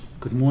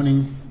Good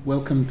morning.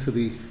 Welcome to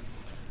the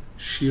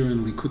Shiur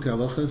in Lekutey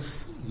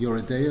Halakhos,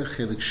 Yoreh Deah,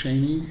 Chelik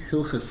Sheni,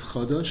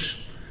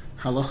 Chadash,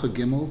 Halakha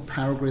Gimel,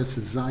 paragraph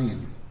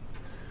Zayin.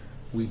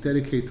 We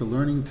dedicate the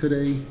learning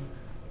today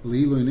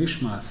Leilui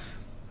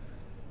Nishmas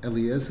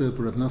Eliezer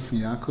Rabbi Nasan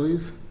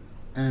Yaakov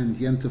and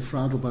Yenta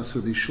Fradl Bas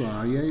Rabbi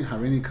Shuarye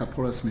Harini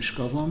Kaporas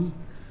Mishkavam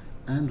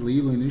and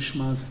Leilui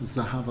Nishmas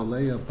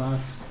Zahavaleya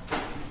Bas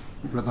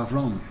Rav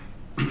Avram.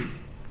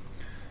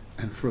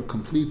 And for a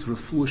complete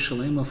refuah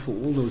shalema for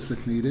all those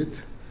that need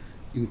it,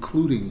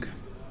 including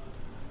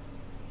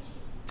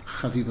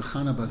Chaviva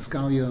Chana Bas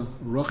Galia,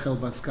 Rochel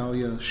Bas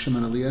Galia,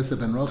 Shimon Eliezer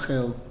ben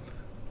Rochel,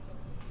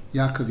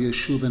 Yaakov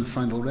Yeshua ben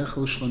Feindel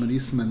Rechel, Shlomo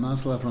Nisim ben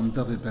Mazla, Avram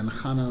David ben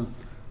Chana,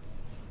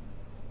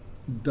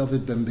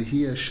 David ben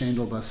Behia,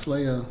 Shendel Bas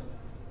Leah,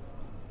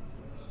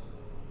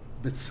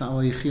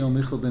 Betzalel Yechiel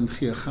Michal ben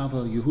Chia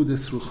Chava,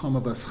 Yehudis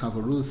Ruchama Bas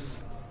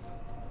Chavarus,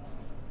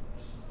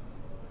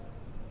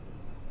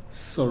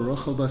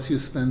 Sorochel Bas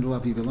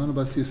Yuspendel, Avivilana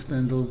Bas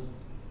Yuspendel,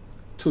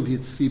 Tuvit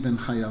Tzvi ben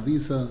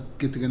Chayaliza,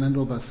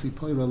 Gittiganendel Bas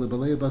Sipoira,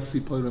 Libelea Bas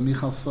Sipoira,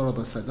 Michal Sora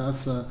Bas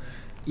Adasa,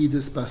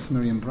 Edis Bas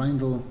Miriam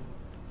Breindel,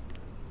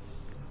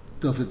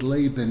 David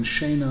Lei ben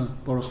Shena,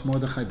 Baruch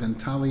Mordechai ben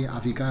Tali,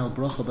 Avigail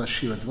Brocha Bas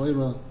Shira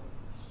Dvoira,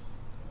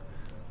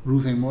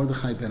 Ruven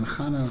Mordechai ben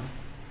Chana,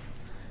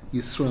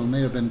 Yisrael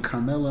Meir ben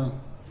Carmela,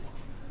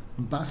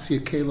 Bas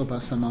Yekela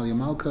Bas Amalia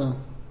Malka,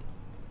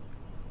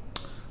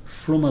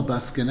 Fruma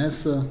Bas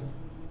Genesa,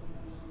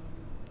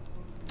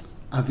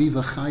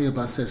 Aviva Chaya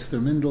Bas Esther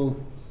Mindel,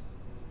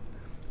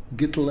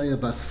 Gitleya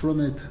Bas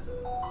Frumit,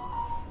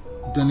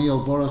 Daniel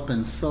Baruch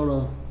ben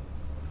Sora,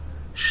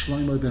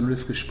 Shlomo ben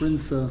Rivka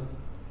Sprinza,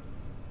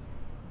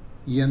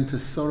 Yenta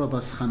Sora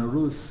Bas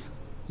Chanarus,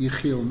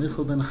 Yechiel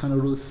Michal ben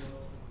Chanarus,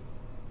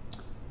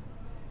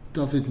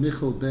 David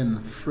Michal ben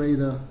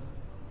Freda,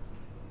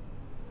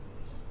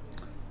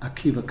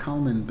 Akiva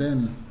Kalman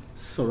ben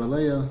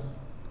Soraleya,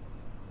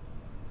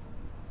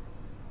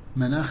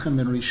 Menachem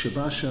ben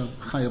Rishabasha,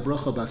 Chaya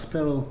Brocha Bas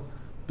Perel,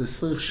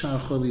 B'Slich Shar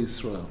Choli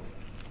Yisrael.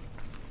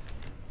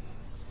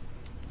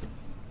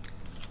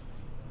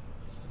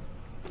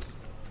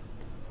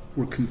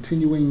 We're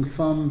continuing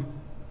from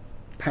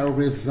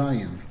paragraph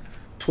Zayin,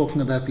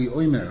 talking about the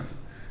Omer.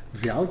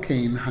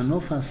 V'alkein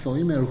hanofas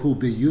Omer hu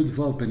b'Yud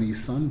Vav ben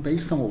Nisan.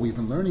 Based on what we've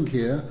been learning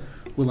here,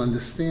 we'll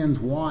understand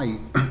why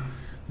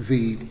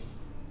the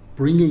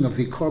bringing of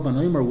the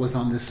Korban Omer was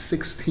on the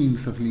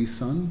 16th of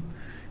Nisan.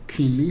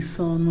 Ki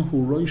Nisan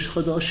hu Rosh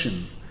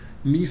Chodashim.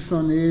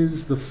 Nisan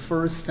is the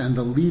first and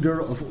the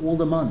leader of all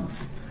the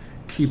months.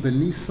 Ki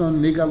b'Nisan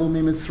nigalu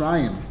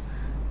miMitzrayim.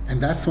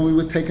 And that's when we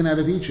were taken out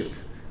of Egypt.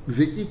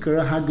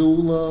 V'ikar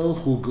hageula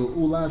hu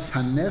geulas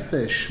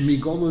hanefesh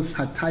migolus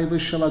hatayva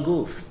shel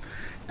haguf.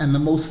 And the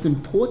most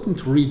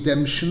important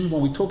redemption,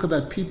 when we talk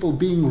about people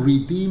being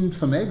redeemed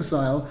from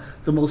exile,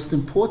 the most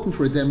important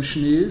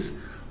redemption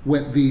is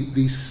when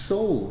the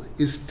soul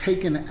is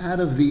taken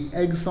out of the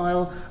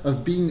exile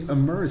of being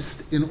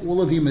immersed in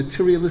all of the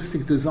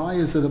materialistic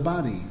desires of the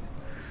body.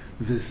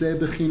 V'zeh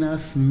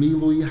bechinas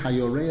milui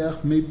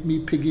hayoreach mi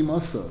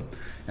pigimosa.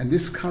 And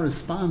this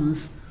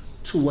corresponds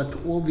to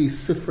what all these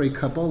Sifrei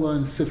Kabbalah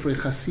and Sifrei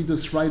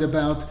Chasidus write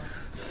about,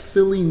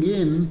 filling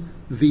in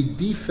the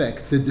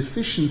defect, the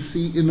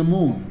deficiency in the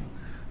moon.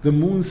 The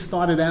moon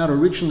started out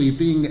originally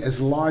being as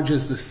large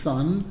as the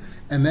sun,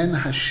 and then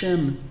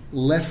Hashem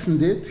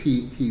lessened it,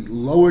 he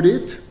lowered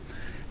it,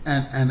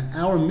 and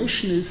our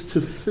mission is to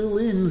fill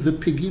in the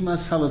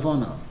Pigimas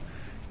Halavona.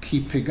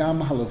 Ki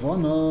Pigam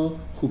Halavona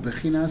hu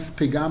bechinas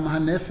Pigam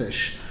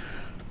HaNefesh.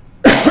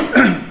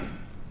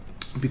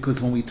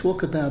 Because when we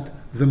talk about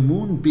the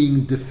moon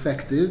being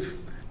defective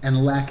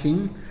and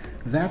lacking,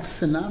 that's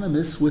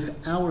synonymous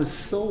with our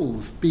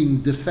souls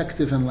being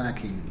defective and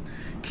lacking.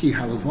 Ki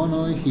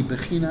Halavona hi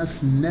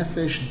bechinas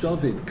Nefesh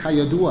David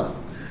Kayadua.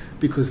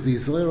 Because the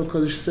Zohar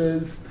Kodesh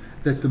says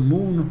that the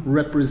moon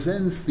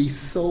represents the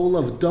soul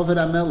of David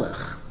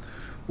HaMelech.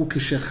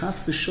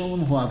 Ukeshechas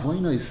v'sholom hu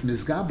avonos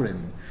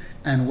mizgabrim.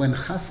 And when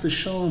chas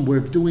v'sholom we're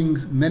doing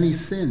many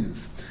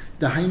sins,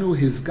 dahainu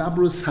his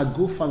gabrus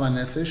haguf ala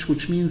nefesh,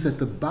 which means that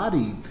the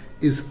body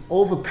is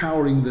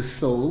overpowering the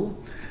soul,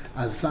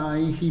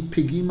 azai hi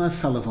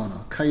pigimas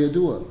halavona,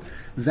 kayadua.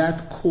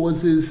 That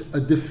causes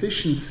a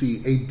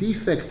deficiency, a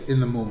defect in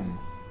the moon.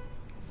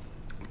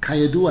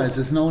 Kayadua, as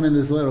is known in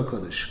the Zohar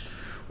Kodesh.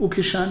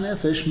 Ukisha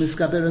nefesh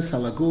miskaberes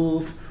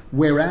halaguf.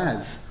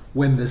 Whereas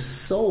when the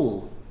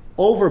soul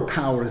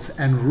overpowers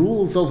and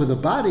rules over the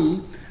body,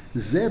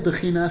 ze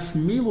bechinas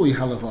milui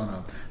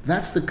halavona.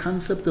 That's the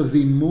concept of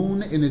the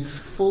moon in its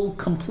full,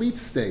 complete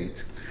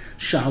state.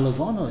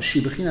 Shahalavona she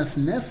bechinas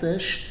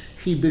nefesh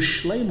hi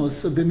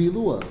b'shleimus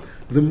b'milua.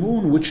 The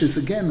moon, which is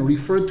again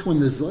referred to in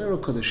the Zohar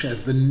Kodesh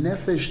as the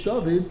nefesh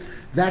David,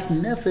 that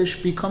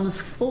nefesh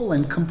becomes full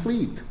and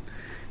complete.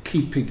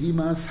 Ki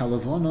pigimas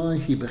halavona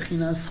hi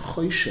bechinas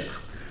choshech.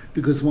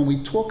 Because when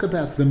we talk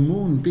about the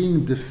moon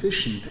being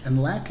deficient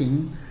and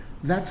lacking,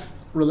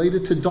 that's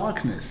related to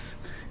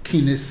darkness.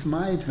 Because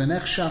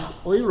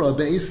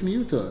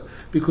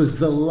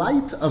the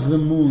light of the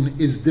moon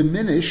is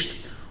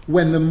diminished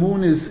when the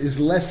moon is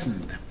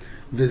lessened.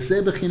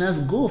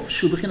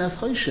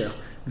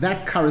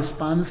 That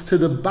corresponds to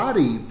the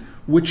body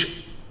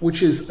which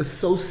is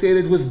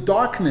associated with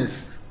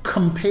darkness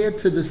compared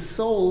to the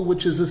soul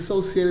which is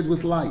associated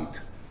with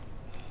light.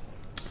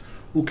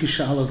 And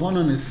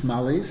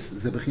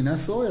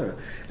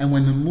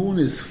when the moon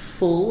is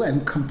full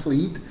and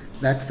complete,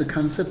 that's the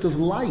concept of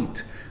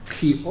light.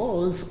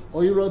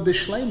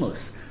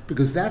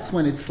 Because that's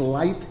when its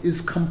light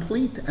is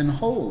complete and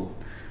whole.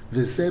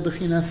 And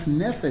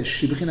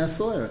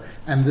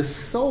the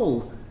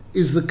soul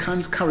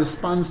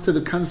corresponds to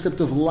the concept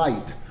of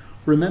light.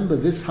 Remember,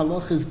 this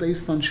halakha is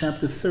based on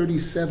chapter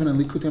 37 in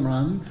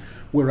Lekutey,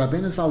 where Rabbi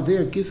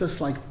Nasan gives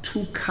us like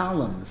two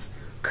columns,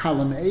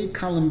 column A,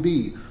 column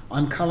B.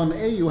 On column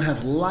A, you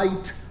have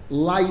light,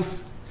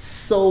 life,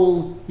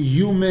 soul,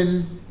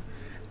 human.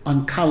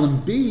 On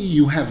column B,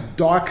 you have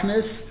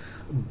darkness,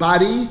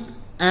 body,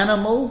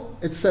 animal,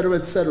 etc.,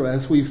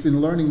 as we've been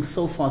learning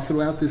so far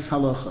throughout this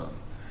halakha.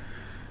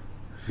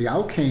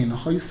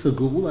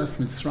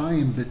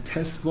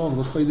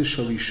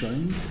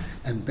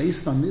 And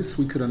based on this,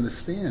 we could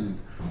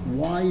understand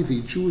why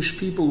the Jewish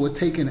people were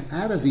taken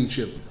out of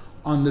Egypt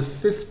on the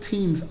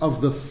 15th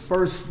of the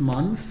first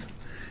month,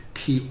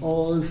 because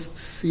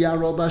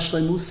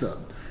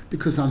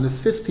on the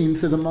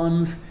 15th of the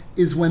month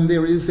is when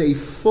there is a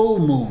full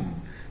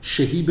moon,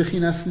 shehi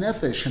bechinas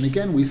nefesh. And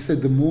again, we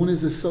said the moon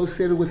is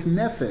associated with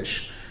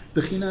nefesh,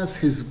 bechinas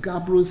his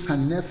gabrus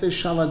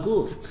hanefesh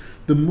alaguf.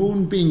 The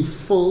moon being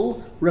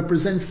full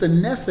represents the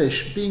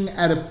nefesh being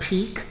at a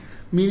peak,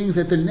 meaning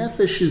that the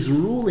nefesh is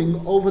ruling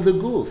over the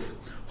guf.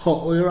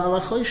 Ha'oyer ala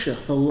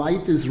choshech, the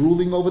light is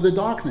ruling over the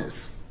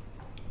darkness.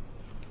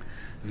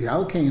 And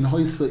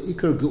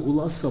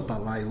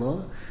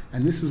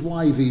this is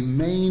why the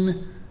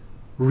main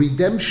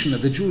redemption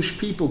of the Jewish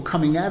people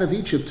coming out of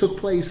Egypt took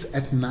place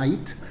at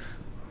night.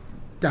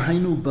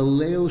 Dahainu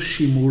beleil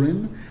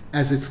shimurim,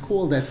 as it's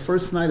called, that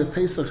first night of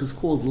Pesach is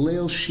called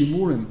Leil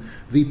Shimurim,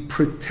 the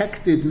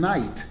protected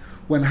night,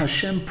 when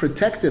Hashem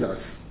protected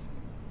us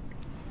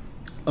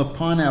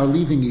upon our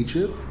leaving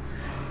Egypt.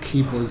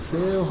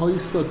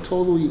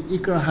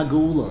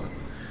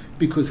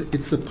 Because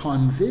it's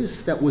upon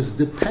this that was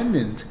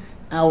dependent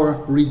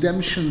our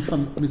redemption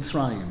from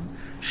Mitzrayim.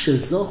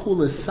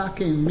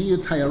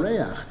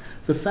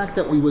 The fact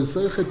that we were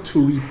zeicha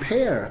to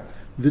repair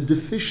the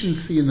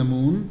deficiency in the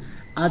moon,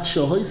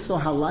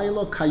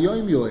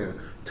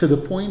 to the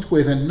point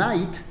where the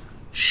night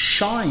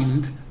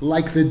shined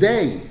like the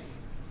day.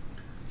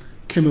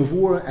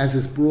 Kimavur, as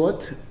is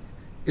brought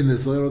in the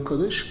Zohar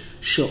Kodesh,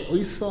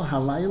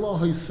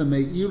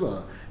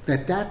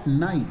 that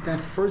night,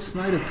 that first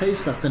night of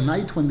Pesach, the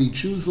night when the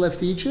Jews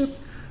left Egypt,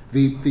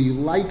 the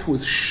light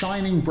was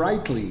shining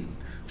brightly.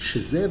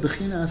 That's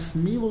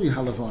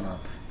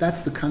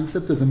the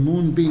concept of the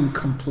moon being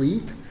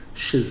complete.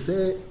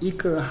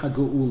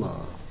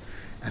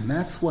 And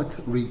that's what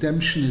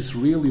redemption is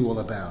really all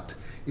about.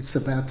 It's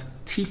about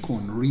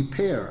tikkun,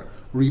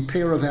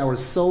 repair of our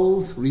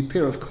souls,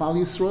 repair of Klal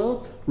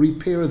Yisrael,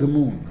 repair of the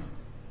moon.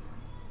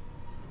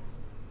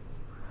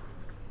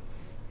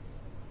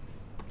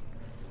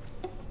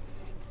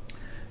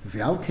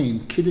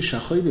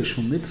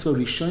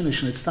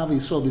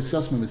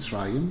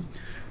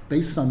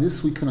 Based on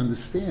this, we can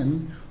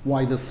understand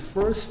why the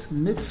first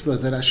mitzvah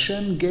that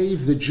Hashem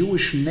gave the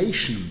Jewish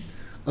nation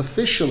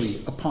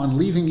officially upon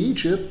leaving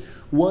Egypt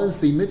was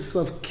the mitzvah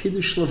of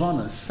Kiddush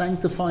Levana,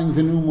 sanctifying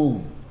the new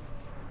moon.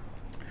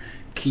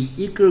 Ki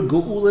ikar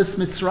geulas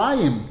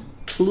Mitzrayim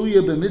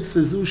tluya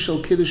b'mitzvah zu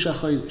shel Kiddush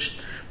HaChodesh,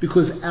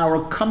 because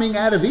our coming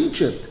out of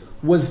Egypt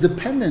was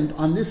dependent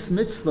on this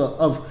mitzvah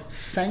of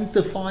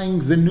sanctifying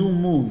the new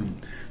moon.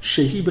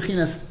 Shehi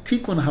b'chinas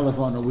tikun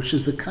halavana, which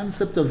is the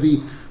concept of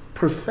the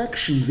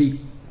perfection, the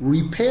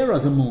repair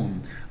of the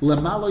moon.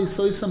 L'maloi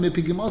soisa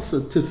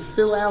mipigimosa, to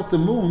fill out the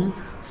moon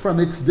from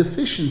its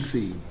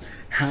deficiency.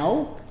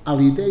 How?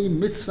 Alidei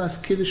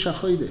mitzvahs Kiddush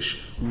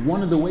HaChodesh.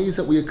 One of the ways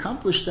that we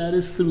accomplish that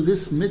is through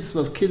this mitzvah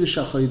of Kiddush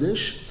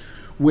HaChodesh,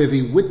 where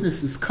the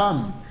witnesses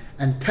come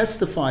and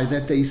testify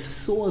that they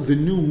saw the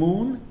new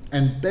moon,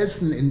 and Beis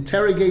Din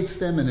interrogates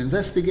them and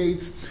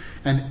investigates,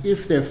 and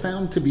if they're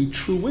found to be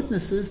true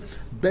witnesses,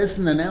 Beis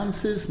Din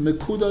announces,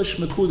 Mekudosh,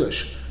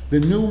 Mekudosh, the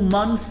new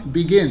month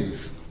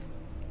begins.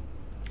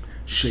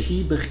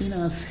 Shehi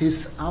bechinas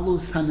his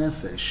alus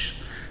hanefesh.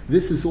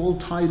 This is all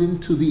tied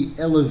into the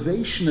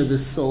elevation of the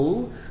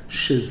soul,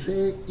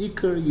 shezeh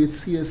ikar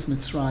yetzias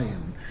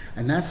Mitzrayim.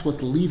 And that's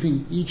what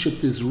leaving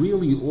Egypt is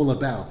really all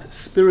about,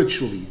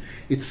 spiritually.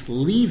 It's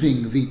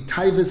leaving the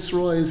Taivas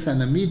Rois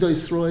and the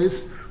Midos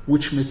Rois,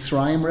 which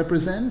Mitzrayim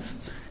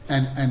represents,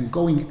 and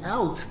going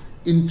out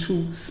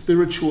into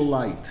spiritual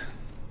light.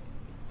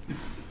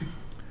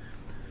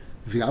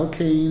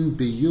 V'alkein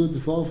b'yud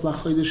vov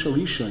lachodesh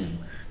harishon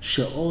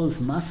she'oz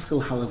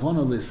maschil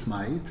halavona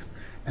lismait,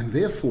 and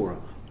therefore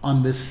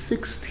on the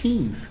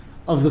 16th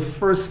of the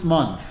first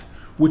month,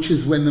 which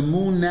is when the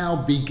moon now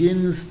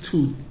begins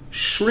to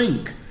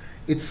shrink,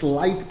 its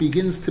light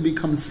begins to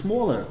become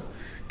smaller.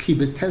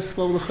 Because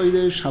on the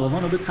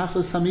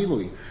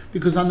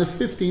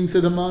 15th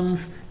of the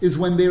month is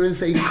when there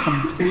is a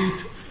complete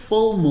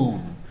full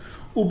moon.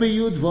 The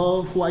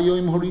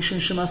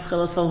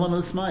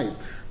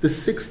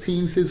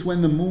 16th is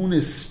when the moon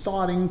is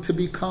starting to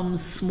become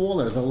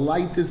smaller. The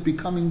light is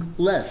becoming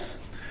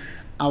less.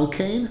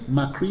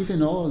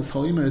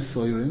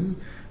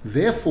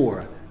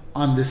 Therefore,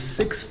 on the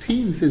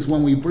 16th is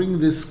when we bring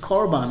this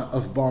korban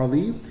of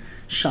barley,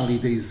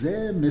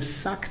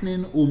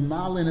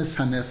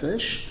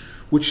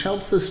 which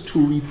helps us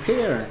to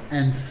repair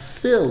and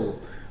fill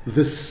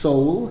the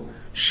soul,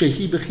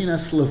 shehi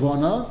bechinas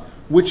levana,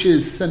 which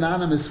is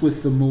synonymous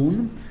with the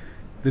moon,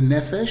 the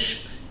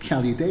nefesh,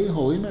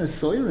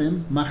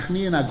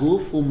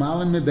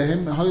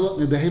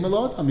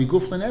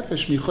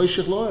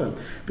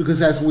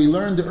 because as we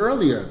learned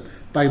earlier,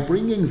 by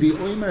bringing the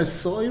oimer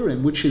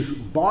soirim, which is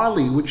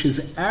barley, which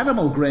is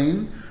animal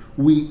grain,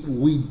 we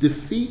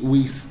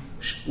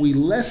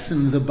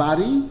lessen the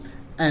body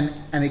and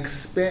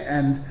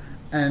expand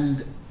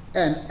and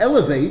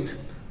elevate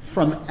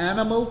from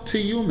animal to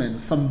human,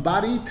 from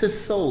body to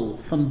soul,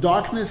 from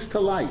darkness to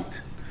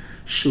light.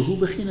 Shehu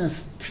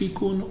bechinas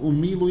tikun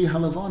umilui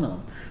halavana.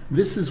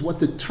 This is what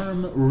the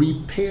term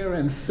repair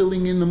and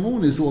filling in the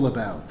moon is all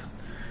about.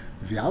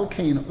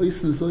 V'alkein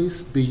oisen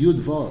zois beyud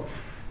vav.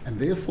 And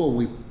therefore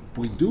we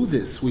do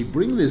this, we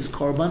bring this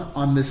korban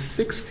on the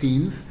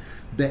 16th,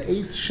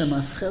 be'ez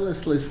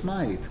shemascheles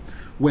lesmait,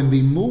 when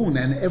the moon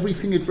and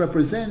everything it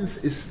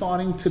represents is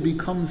starting to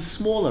become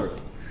smaller.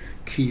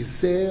 Ki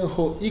zeh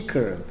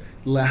ho'ikar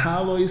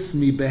lehalois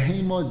mi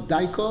behemo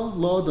daiko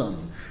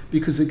lodon.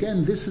 Because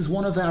again, this is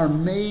one of our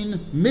main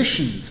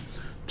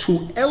missions,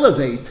 to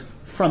elevate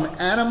from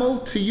animal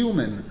to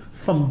human,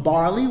 from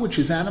barley, which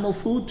is animal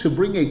food, to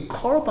bring a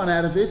korban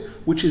out of it,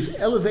 which is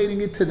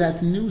elevating it to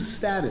that new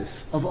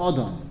status of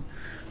Adam.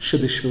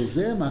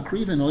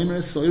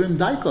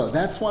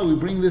 That's why we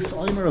bring this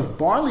oimer of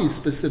barley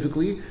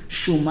specifically,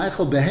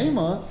 shumaichel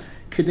behema,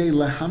 kedei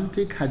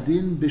lahamtik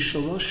hadin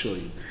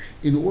b'shoroshoy,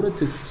 in order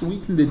to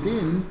sweeten the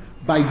din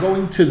by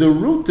going to the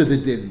root of the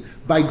din,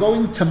 by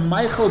going to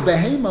Maichel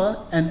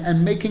Behema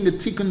and making a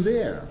tikkun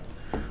there.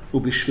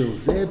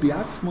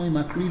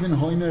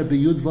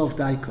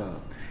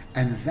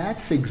 And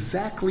that's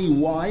exactly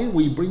why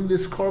we bring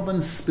this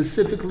korban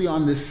specifically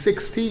on the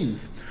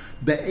 16th,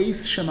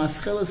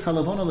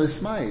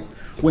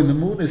 when the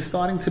moon is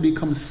starting to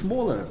become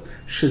smaller.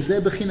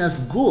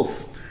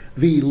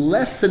 The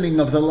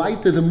lessening of the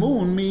light of the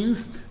moon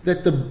means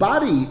that the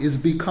body is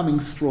becoming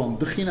strong.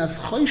 Bechinas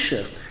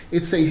choshech.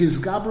 It's a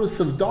hisgabrus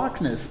of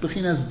darkness.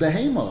 Bechinas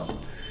behema.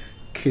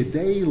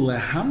 Kedei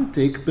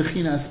lehamtik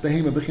bechinas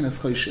behema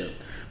bechinas choshech.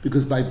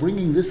 Because by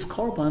bringing this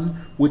korban,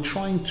 we're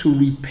trying to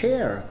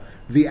repair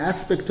the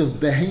aspect of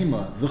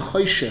behema, the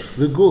choshech,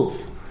 the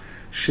guf.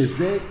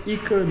 Shezeh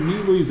ikar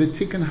milui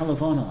v'tiken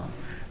halavana.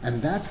 And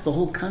that's the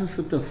whole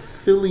concept of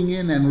filling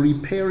in and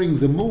repairing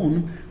the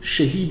moon,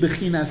 shehi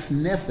bechinas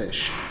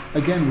nefesh.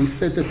 Again, we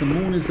said that the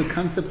moon is the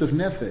concept of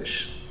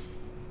nefesh.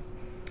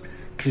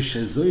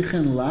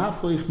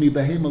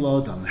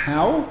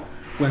 How?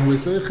 When we're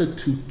zoichet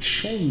to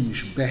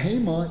change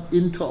behema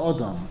into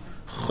Adam,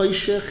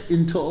 choshech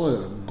into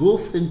oil,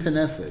 guf into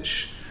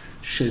nefesh.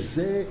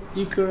 Shezeh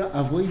ikar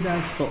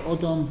avodas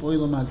ha'odam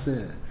bo'olam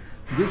hazeh.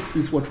 This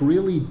is what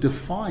really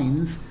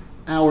defines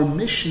our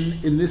mission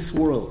in this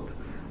world.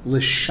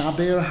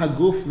 L'shaber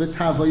haguf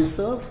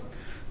v'tavoisav,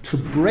 to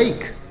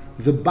break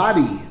the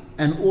body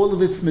and all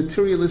of its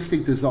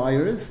materialistic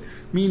desires.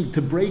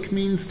 To break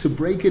means to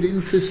break it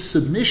into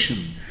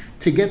submission,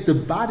 to get the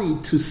body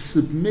to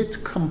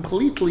submit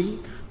completely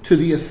to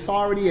the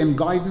authority and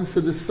guidance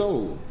of the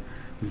soul.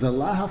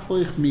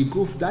 V'lahafoich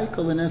miguf daika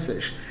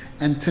l'nefesh,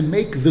 and to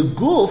make the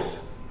guf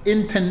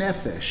into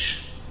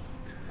nefesh,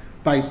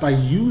 by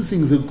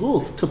using the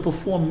guf to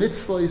perform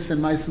mitzvahs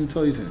and ma'asim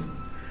tovim.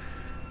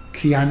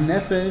 Ki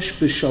hanefesh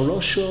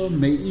b'sharosho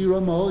me'ira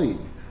mo'id,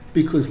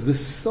 because the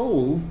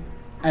soul,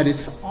 at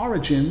its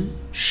origin,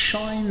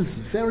 shines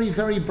very,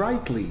 very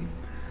brightly.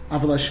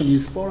 However, for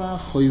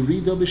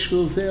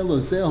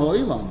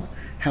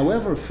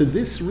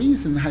this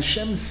reason,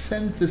 Hashem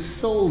sent the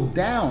soul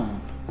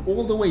down,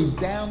 all the way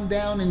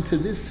down into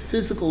this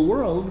physical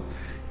world,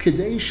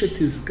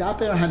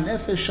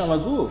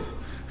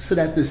 so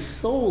that the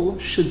soul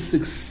should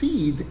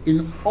succeed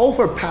in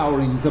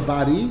overpowering the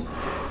body,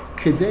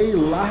 to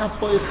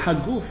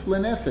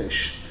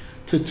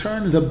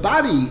turn the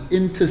body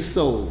into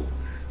soul.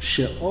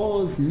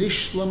 She'oz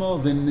nishlama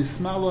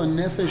v'nismalo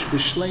nefesh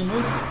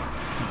b'shleimus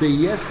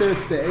beyeser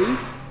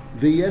se'es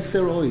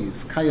v'yeser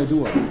oiz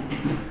kayadua.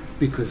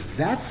 Because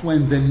that's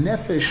when the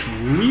nefesh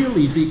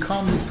really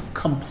becomes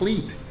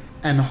complete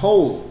and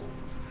whole.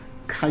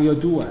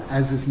 Kayadua,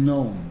 as is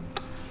known.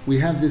 We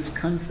have this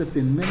concept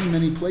in many,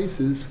 many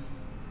places.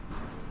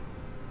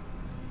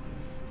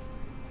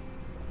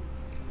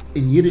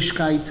 In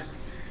Yiddishkeit,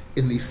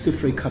 in the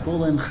Sifrei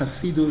Kabbalah and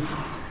Chassidus,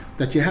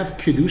 that you have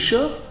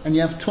kedusha and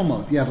you have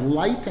tumah. You have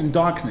light and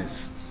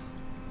darkness.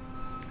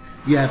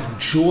 You have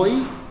joy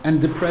and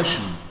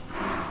depression.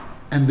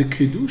 And the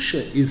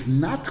kedusha is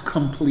not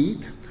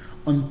complete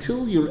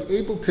until you're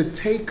able to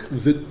take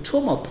the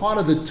tumah, part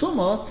of the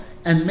tumah,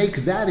 and make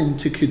that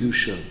into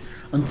kedusha.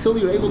 Until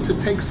you're able to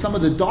take some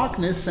of the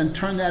darkness and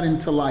turn that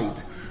into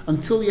light.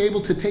 Until you're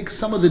able to take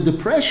some of the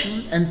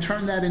depression and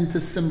turn that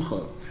into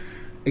simcha.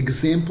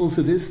 Examples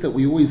of this that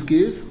we always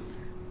give: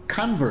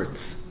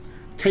 converts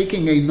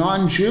taking a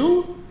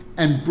non-Jew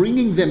and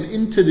bringing them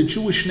into the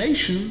Jewish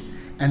nation,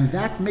 and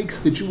that makes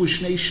the Jewish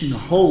nation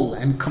whole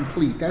and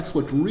complete. That's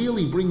what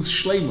really brings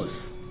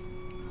shleimus.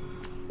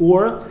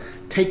 Or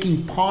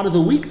taking part of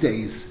the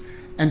weekdays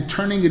and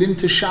turning it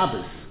into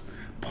Shabbos,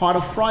 part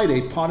of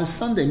Friday, part of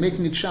Sunday,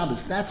 making it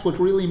Shabbos. That's what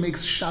really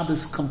makes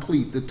Shabbos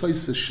complete, the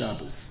Tosfos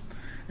Shabbos.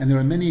 And there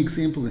are many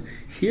examples.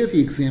 Here the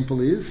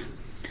example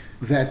is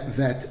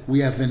that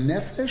we have the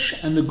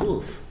nefesh and the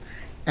guf.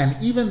 And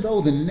even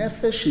though the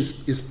nefesh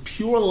is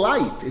pure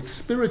light, it's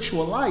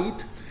spiritual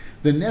light,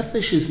 the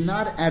nefesh is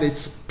not at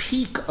its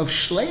peak of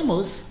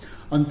shleimus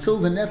until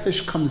the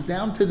nefesh comes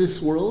down to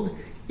this world,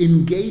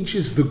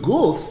 engages the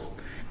guf,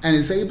 and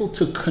is able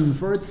to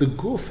convert the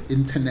guf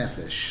into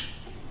nefesh.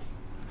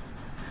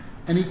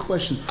 Any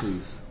questions,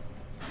 please?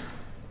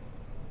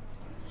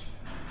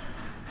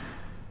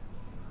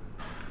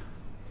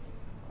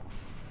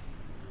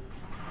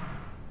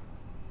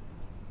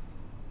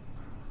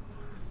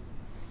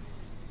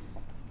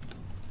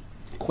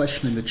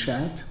 Question in the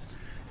chat: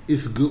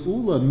 if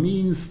Geula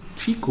means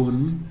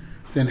tikkun,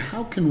 then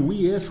how can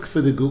we ask for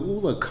the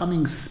Geula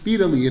coming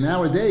speedily in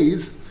our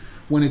days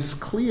when it's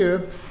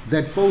clear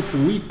that both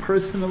we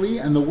personally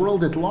and the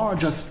world at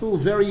large are still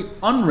very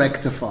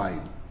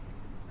unrectified?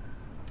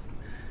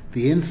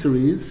 The answer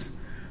is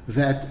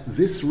that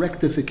this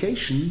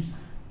rectification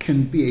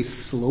can be a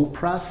slow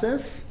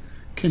process,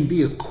 can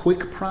be a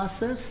quick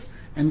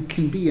process, and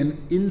can be an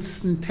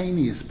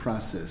instantaneous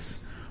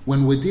process.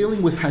 When we're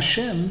dealing with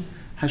Hashem,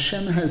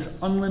 Hashem has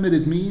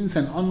unlimited means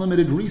and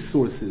unlimited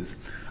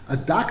resources. A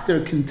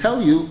doctor can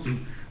tell you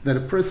that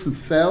a person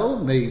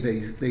fell,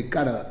 they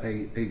got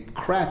a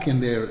crack in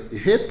their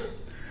hip,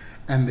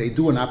 and they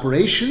do an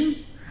operation,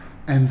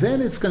 and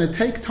then it's going to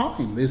take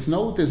time. There's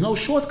no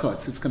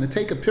shortcuts. It's going to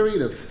take a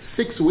period of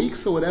 6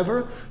 weeks or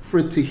whatever for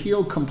it to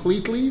heal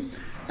completely.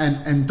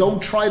 And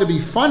don't try to be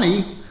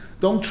funny.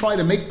 Don't try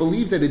to make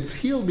believe that it's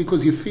healed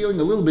because you're feeling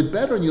a little bit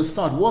better and you'll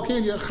start walking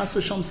and chas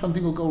v'shalom,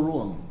 something will go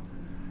wrong.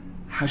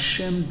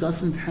 Hashem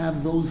doesn't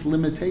have those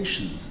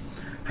limitations.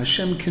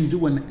 Hashem can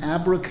do an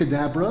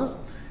abracadabra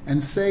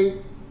and say,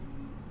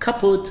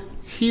 kaput,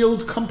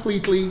 healed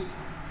completely.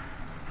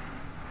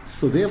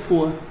 So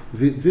therefore,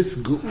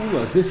 this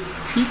geula, this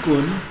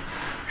tikkun,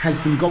 has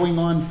been going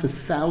on for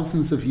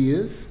thousands of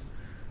years,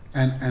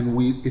 and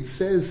it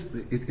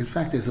says, in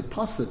fact, there's a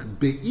pasuk,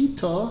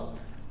 be'ita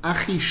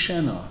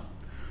achishena.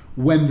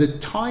 When the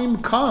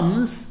time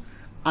comes,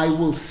 I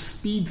will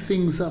speed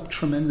things up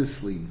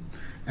tremendously.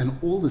 And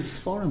all the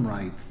Sfarim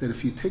write that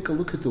if you take a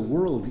look at the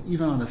world,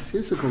 even on a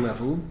physical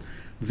level,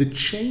 the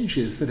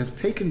changes that have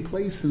taken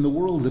place in the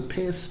world the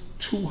past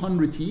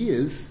 200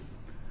 years,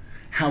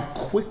 how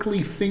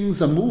quickly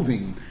things are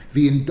moving,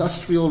 the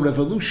Industrial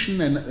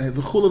Revolution and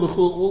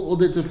all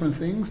the different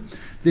things,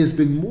 there's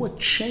been more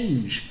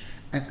change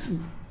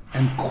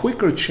and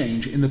quicker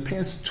change in the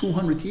past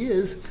 200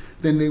 years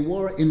than they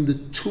were in the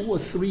 2,000 or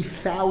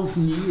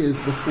 3,000 years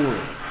before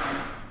it.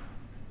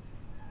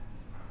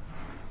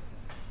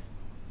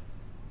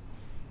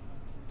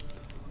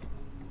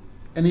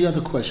 Any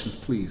other questions,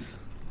 please?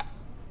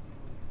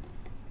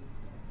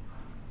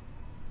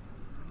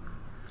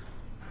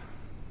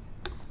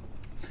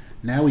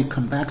 Now we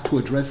come back to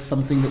address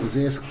something that was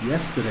asked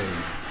yesterday,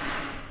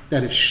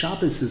 that if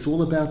Shabbos is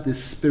all about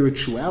this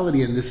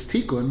spirituality and this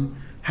tikkun,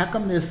 how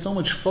come there's so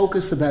much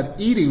focus about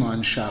eating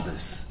on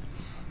Shabbos?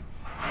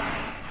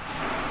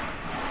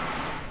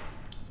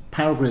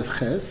 Paragraph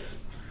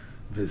Ches,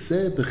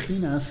 V'zeh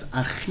bechinas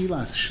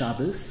achilas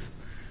Shabbos,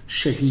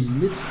 shehi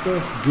mitzvah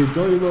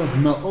gedolah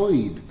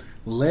ma'oid,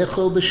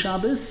 lechol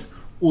b'Shabbos,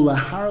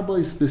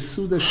 ulaharbois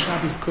besuda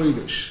Shabbos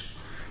kodesh.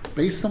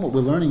 Based on what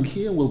we're learning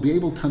here, we'll be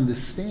able to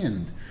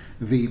understand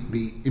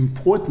the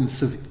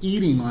importance of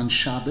eating on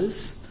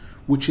Shabbos,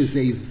 which is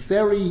a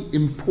very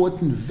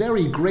important,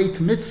 very great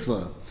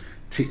mitzvah,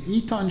 to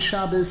eat on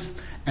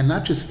Shabbos, and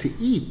not just to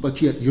eat,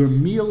 but yet your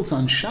meals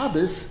on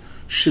Shabbos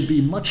should be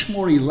much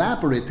more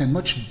elaborate and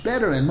much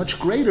better and much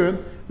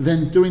greater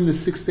than during the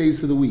 6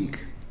 days of the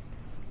week.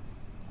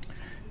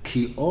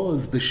 Ki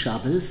oz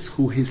b'Shabbos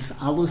hu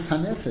his'alus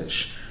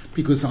hanefesh.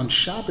 Because on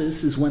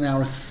Shabbos is when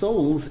our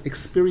souls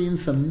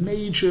experience a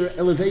major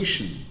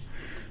elevation.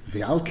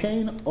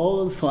 V'alkein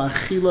oz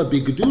ha'achila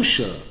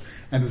b'gedusha.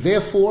 And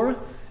therefore,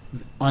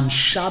 on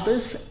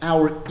Shabbos,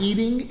 our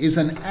eating is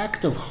an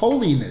act of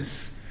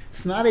holiness.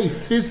 It's not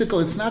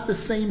it's not the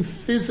same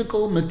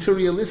physical,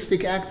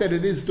 materialistic act that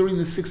it is during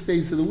the 6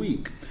 days of the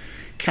week.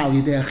 Kal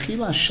yidei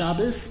achila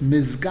Shabbos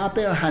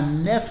mizgaper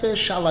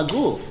hanefesh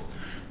alaguf.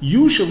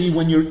 Usually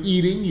when you're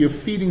eating, you're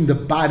feeding the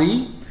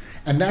body,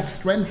 and that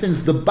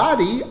strengthens the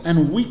body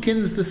and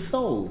weakens the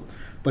soul.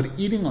 But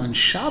eating on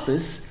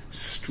Shabbos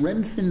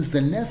strengthens the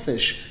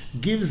nefesh,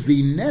 gives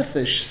the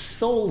nefesh,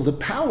 soul, the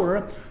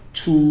power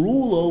to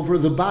rule over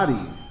the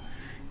body.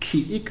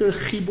 Because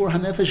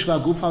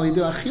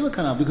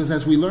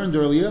as we learned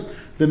earlier,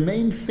 the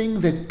main thing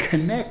that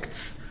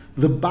connects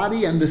the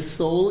body and the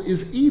soul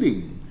is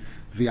eating.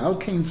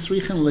 That's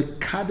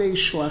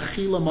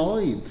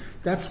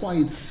why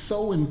it's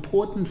so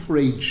important for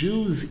a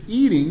Jew's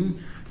eating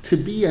to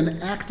be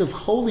an act of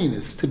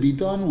holiness, to be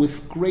done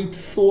with great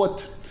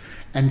thought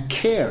and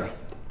care.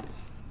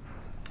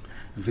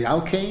 And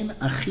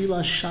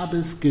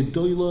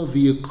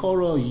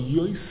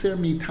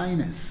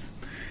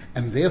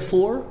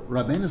therefore,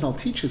 Rabbi Nasan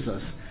teaches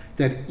us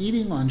that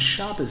eating on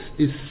Shabbos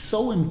is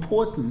so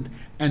important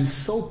and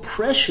so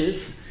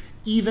precious,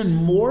 even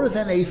more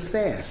than a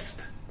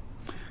fast.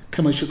 As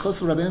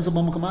Rabbi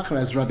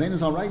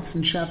Nasan writes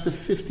in chapter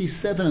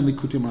 57 in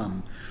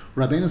Lekutey,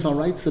 Rabbi Nasan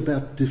writes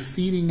about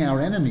defeating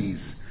our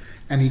enemies,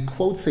 and he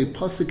quotes a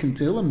pasuk in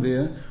Tehillim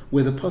there,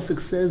 where the pasuk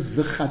says,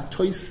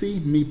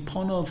 "V'chatoisi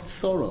miponov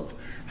tzorov."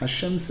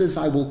 Hashem says,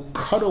 "I will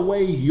cut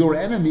away your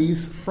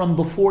enemies from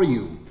before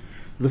you."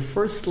 The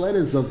first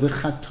letters of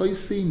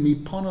V'chatoisi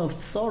miponov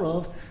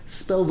tzorov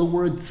spell the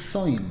word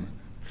tzoim.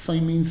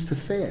 Tzoim means to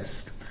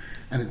fast,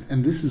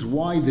 and this is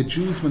why the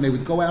Jews, when they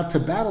would go out to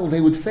battle,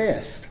 they would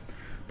fast.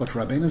 But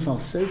Rabbi Nasan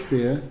says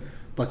there,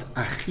 but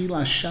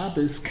Achila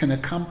Shabbos can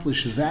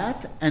accomplish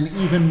that and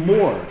even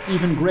more,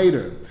 even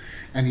greater.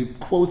 And he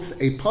quotes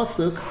a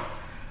pasuk,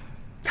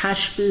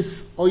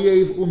 Tashbis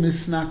oyev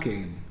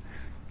umisnakein.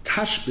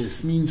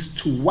 Tashbis means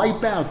to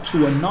wipe out,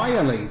 to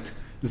annihilate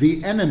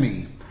the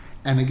enemy.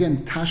 And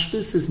again,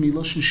 Tashbis is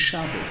Miloshin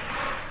Shabbos.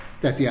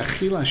 That the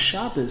Achila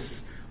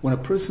Shabbos, when a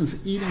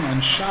person's eating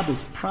on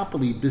Shabbos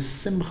properly,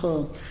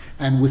 b'simcha,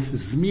 and with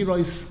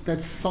zmiros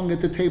that's sung at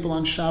the table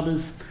on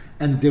Shabbos,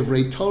 and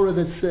divrei Torah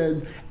that's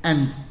said,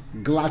 and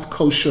glat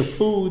kosher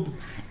food,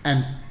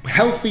 and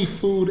healthy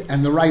food,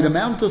 and the right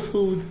amount of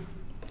food.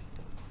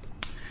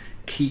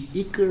 Ki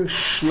iker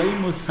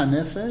shleimus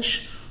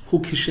hanefesh hu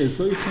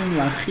kishezoichin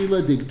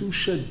lachila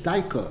degdusha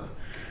daika.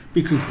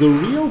 Because the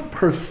real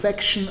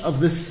perfection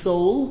of the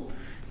soul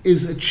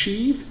is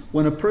achieved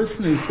when a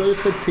person is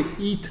zoichet to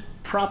eat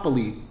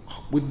properly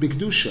with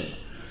bigdusha.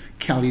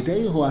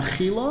 Kalidei hu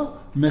achila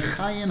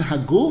mechayin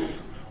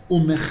haguf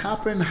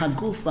umechapren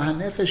haguf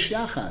v'hanefesh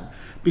yachad.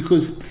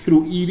 Because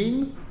through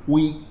eating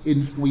we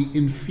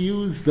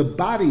infuse the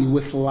body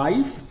with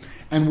life,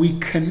 and we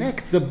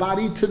connect the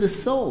body to the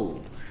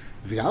soul.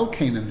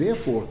 V'alkein, and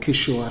therefore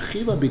kishu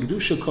achila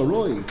bigdusha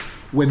koroi,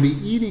 when the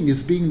eating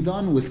is being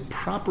done with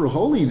proper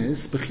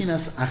holiness,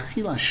 bechinas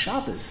achila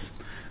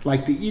Shabbos,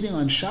 like the eating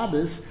on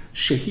Shabbos,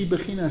 shehi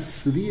bechinas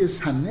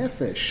svias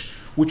hanefesh,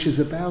 which is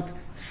about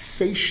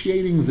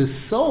satiating the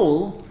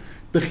soul,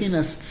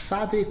 bechinas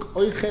tzadik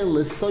oichel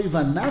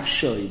lesoiva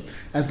nafshoi,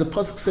 as the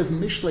pasuk says in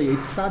Mishlei, a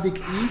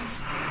tzadik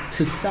eats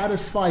to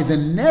satisfy the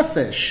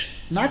nefesh,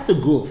 not the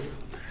guf.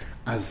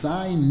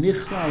 Azai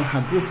nichlal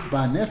haguf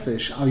ba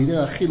nefesh al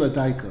yidei achila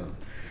daika.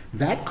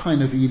 That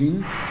kind of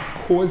eating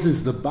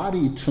causes the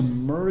body to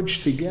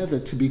merge together,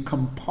 to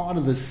become part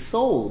of the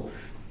soul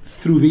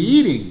through the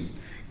eating.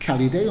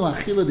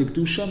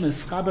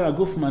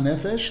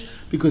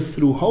 Because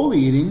through holy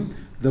eating,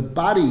 the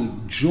body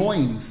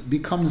joins,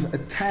 becomes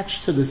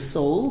attached to the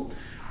soul,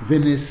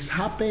 and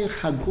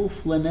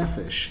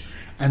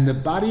the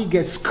body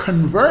gets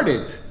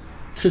converted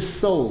to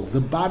soul.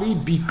 The body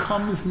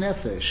becomes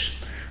nefesh.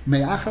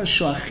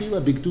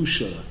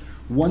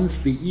 Once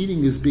the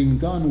eating is being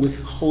done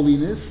with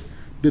holiness,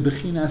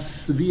 bebechinas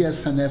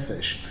svias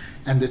hanefesh,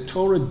 and the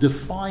Torah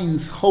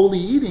defines holy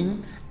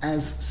eating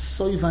as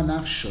soiva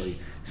nafshoi,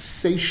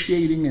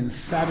 satiating and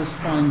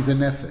satisfying the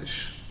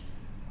nefesh.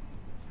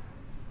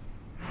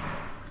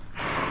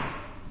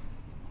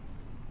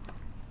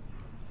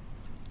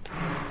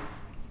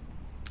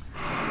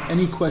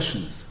 Any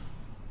questions?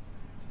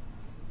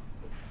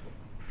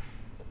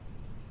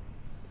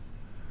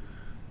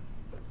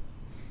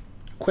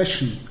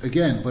 Question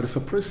again, but if a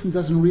person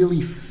doesn't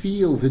really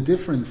feel the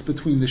difference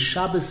between the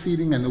Shabbos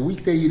eating and the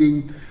weekday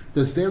eating,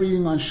 does their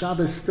eating on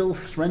Shabbos still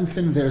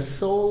strengthen their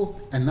soul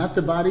and not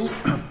the body?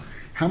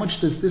 How much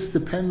does this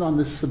depend on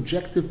the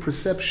subjective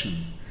perception?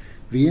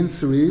 The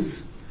answer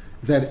is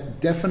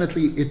that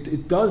definitely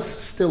it does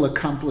still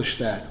accomplish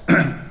that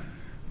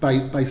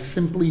by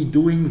simply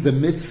doing the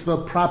mitzvah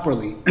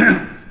properly.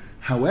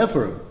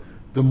 However,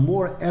 the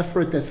more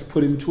effort that's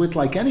put into it,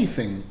 like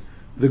anything,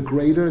 the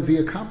greater the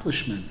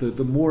accomplishment,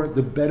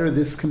 the better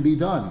this can be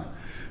done.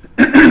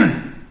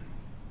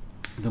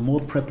 The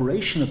more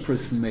preparation a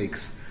person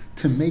makes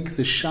to make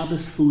the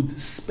Shabbos food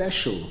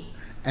special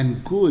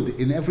and good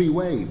in every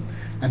way,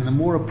 and the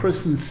more a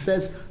person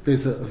says,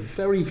 there's a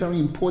very, very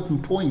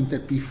important point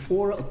that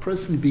before a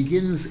person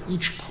begins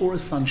each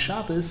course on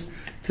Shabbos,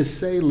 to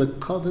say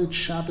Lekutey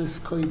Shabbos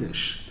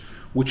Kodesh,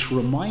 which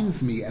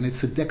reminds me, and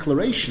it's a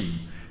declaration,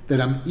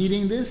 that I'm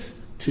eating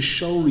this to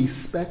show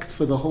respect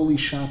for the holy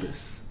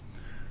Shabbos.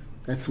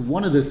 That's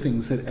one of the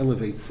things that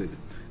elevates it.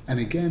 And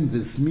again, the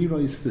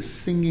zmiros, the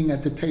singing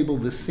at the table,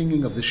 the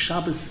singing of the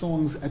Shabbos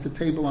songs at the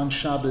table on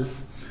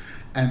Shabbos,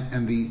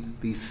 and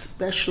the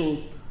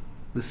special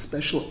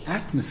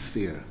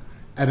atmosphere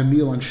at a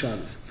meal on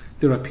Shabbos.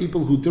 There are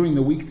people who during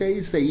the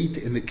weekdays they eat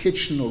in the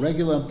kitchen or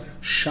regular.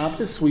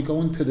 Shabbos we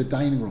go into the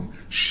dining room.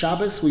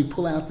 Shabbos we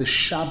pull out the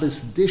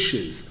Shabbos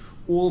dishes,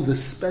 all the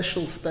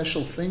special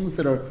things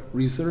that are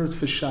reserved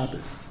for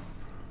Shabbos.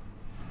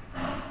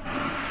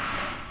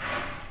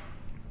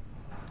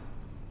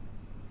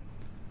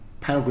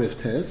 Paragraph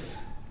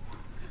Tes.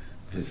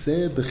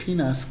 V'zeh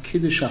bechinas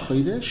kiddush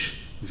hachodesh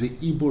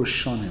ve'ibur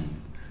shonim.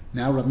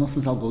 Now Rabbi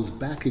Nasan Zal goes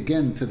back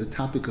again to the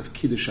topic of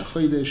kiddush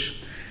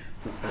hachodesh,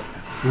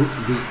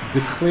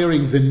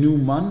 declaring the new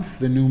month,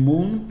 the new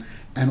moon,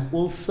 and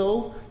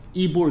also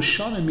ibur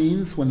shonim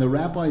means when the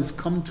rabbis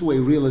come to a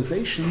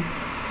realization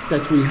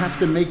that we have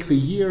to make the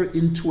year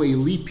into a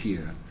leap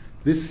year.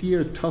 This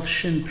year,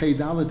 Tafshin Pei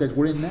Dalet that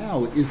we're in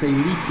now, is a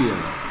leap year.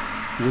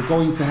 We're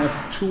going to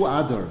have 2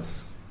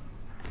 Adars.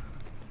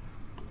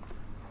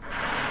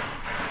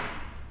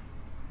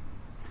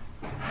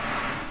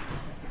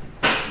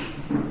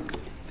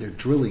 They're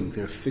drilling,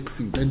 they're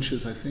fixing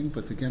benches, I think,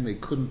 but again, they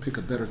couldn't pick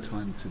a better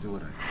time to do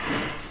it, I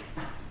guess.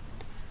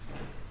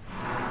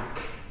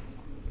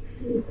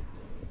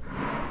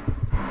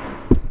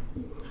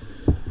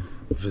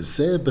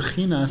 V'zeh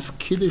bechinas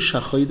kiddush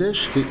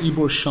hachodesh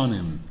ve'ibur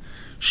shonim.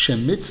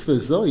 Shemitzvah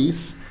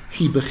zois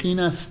hi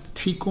bechinas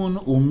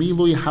tikun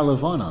umilui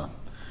halavana.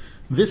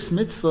 This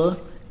mitzvah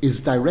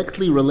is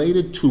directly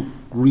related to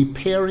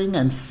repairing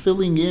and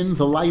filling in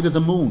the light of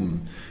the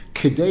moon.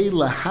 Kedei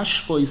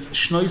lahashvois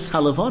shnois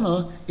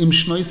halavana im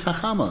shnois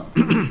hachama.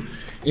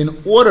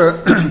 In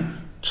order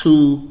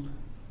to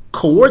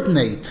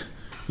coordinate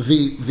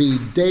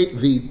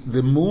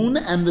the moon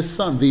and the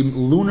sun, the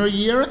lunar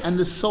year and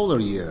the solar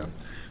year.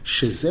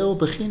 Shezeu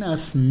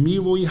bechinas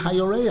milui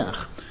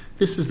hayoreach.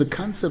 This is the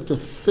concept of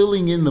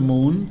filling in the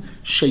moon.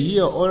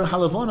 Sheyia or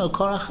halavana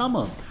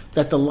karachama.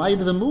 That the light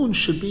of the moon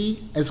should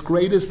be as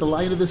great as the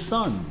light of the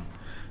sun.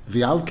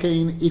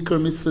 V'alkein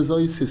ikar mitzvah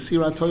zois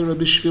hisira Torah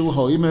b'shvil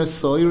ho'imer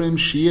soirim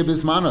shiyeh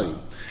bizmanoi.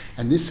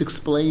 And this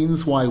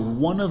explains why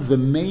one of the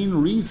main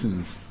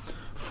reasons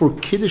for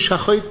Kiddush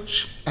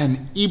HaChodesh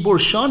and Ibur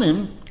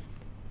Shonim,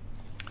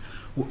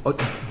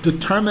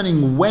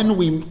 determining when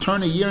we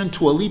turn a year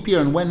into a leap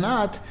year and when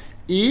not,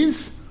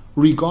 is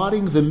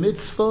regarding the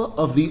mitzvah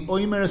of the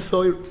Omer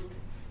Soir,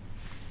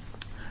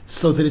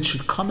 so that it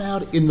should come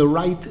out in the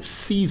right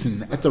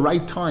season, at the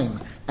right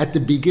time, at the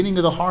beginning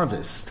of the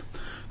harvest.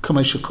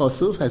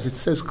 As it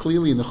says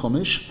clearly in the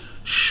Chumash,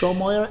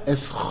 Shomer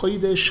es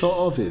chodesh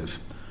ha'aviv.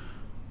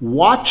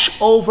 Watch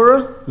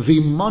over the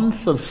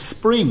month of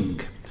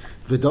spring.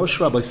 V'dosh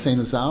Rabbi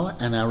Zal,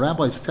 and our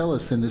rabbis tell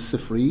us in the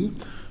Sifri,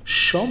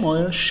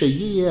 Shomer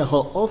sheyiyeh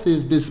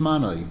ha'aviv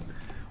bizmanoi.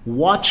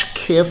 Watch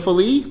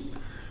carefully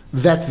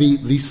that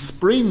the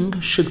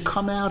spring should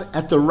come out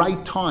at the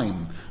right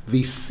time.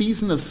 The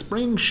season of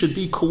spring should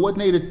be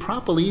coordinated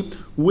properly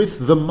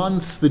with the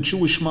months, the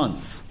Jewish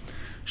months.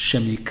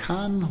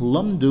 Shemikan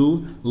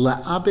lamdu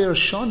la'aber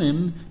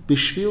shonim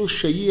b'shvil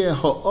sheyeh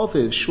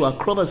ha'oviv shu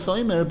akrov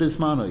ha'soimer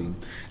bizmanoi.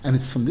 And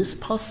it's from this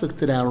pasuk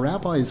that our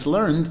rabbis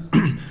learned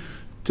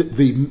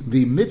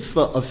the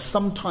mitzvah of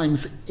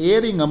sometimes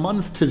adding a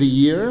month to the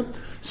year,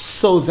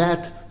 so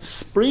that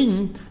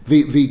spring,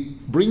 the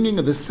bringing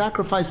of the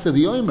sacrifice of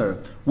the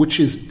Omer, which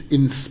is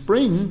in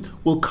spring,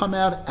 will come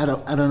out at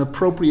an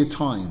appropriate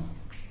time.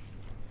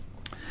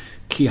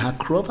 Ki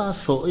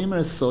hakrovas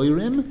ha'omer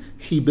soirim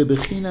hi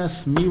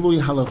bebechinas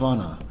milui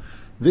halavana.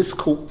 This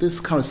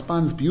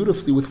corresponds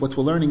beautifully with what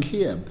we're learning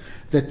here,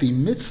 that the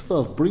mitzvah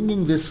of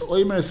bringing this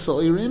Omer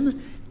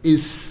soirim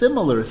is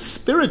similar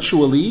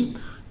spiritually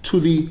to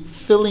the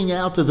filling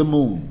out of the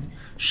moon.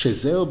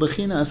 Shezeo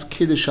bechinas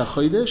kiddush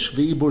hachodesh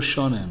ve'ibur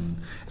shonim.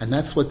 And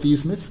that's what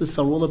these mitzvahs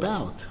are all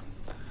about.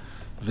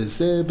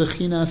 V'zeh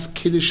bechinas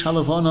kiddush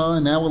halavana.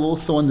 And now we'll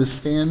also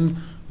understand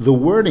the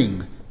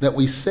wording that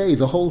we say,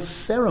 the whole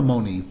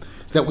ceremony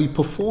that we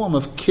perform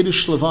of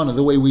kiddush lavana,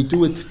 the way we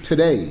do it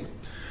today.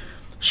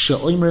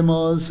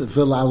 She'oimremos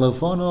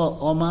v'lalavana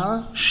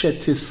omar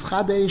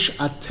shetischadesh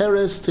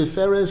ateres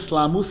tiferes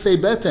lamuse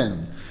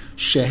beten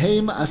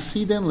shehem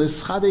asiden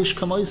lischadesh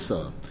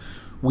kamoisa.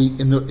 We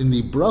in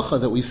the bracha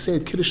that we say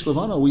at Kiddush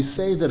Levana, we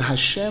say that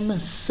Hashem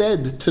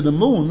said to the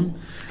moon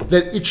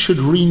that it should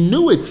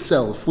renew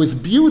itself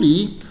with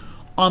beauty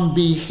on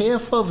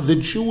behalf of the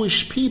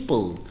Jewish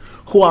people,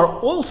 who are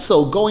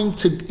also going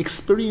to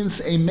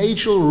experience a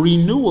major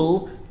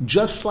renewal,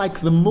 just like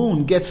the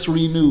moon gets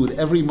renewed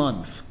every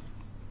month.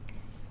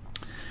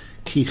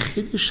 Ki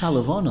Kiddush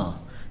HaLevana,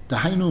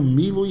 dahainu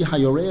milui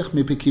hayorech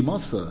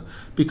mipikimosa,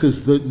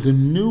 because the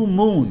new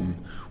moon,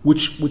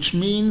 which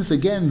means,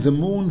 again, the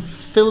moon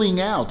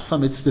filling out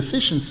from its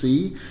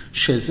deficiency,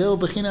 shezeu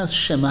bechinas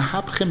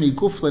shemahapchem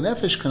miguf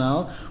lenefesh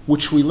kanal,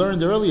 which we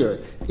learned earlier,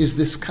 is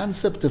this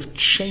concept of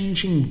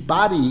changing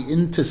body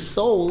into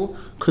soul,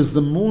 because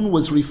the moon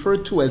was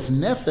referred to as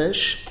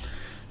nefesh.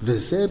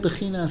 V'zeh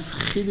bechinas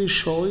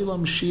chidish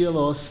ha'olam she'el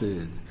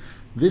osid.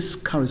 This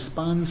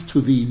corresponds to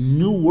the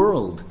new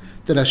world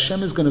that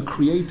Hashem is going to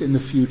create in the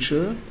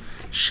future.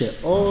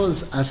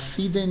 She'oz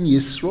asidin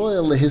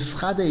Yisrael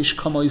lehischadesh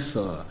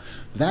kamoisa.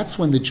 That's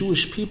when the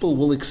Jewish people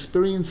will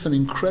experience an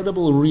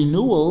incredible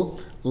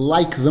renewal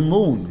like the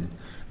moon.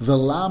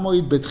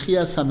 V'lamoid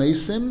betchias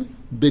hamesim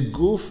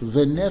beguf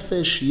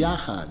v'nefesh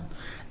yachad.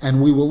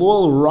 And we will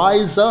all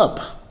rise up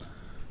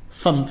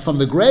from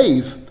the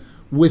grave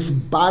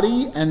with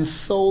body and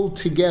soul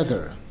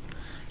together.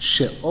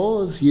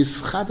 She'oz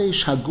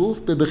yischadesh haguf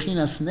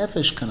bebechinas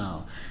nefesh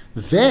kanal.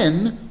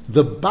 Then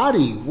the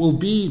body will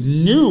be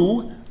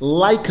new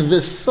like the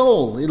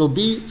soul. It'll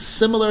be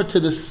similar to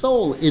the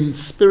soul in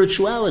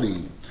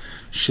spirituality.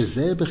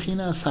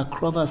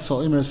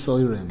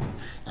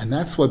 And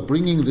that's what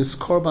bringing this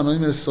korban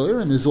omer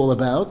soirim is all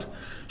about.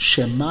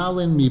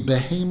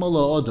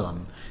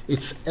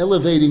 It's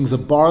elevating the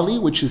barley,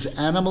 which is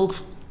animal,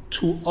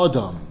 to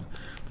Adam.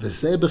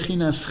 This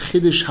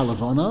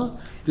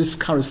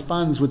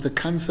corresponds with the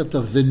concept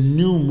of the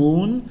new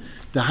moon,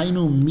 filling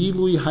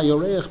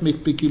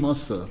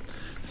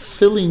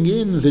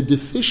in the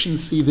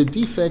deficiency, the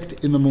defect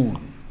in the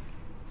moon.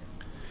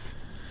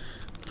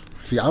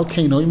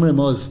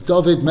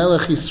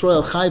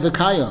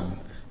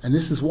 And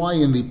this is why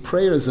in the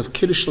prayers of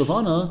Kiddush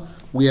Levana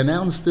we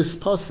announce this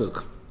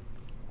pasuk.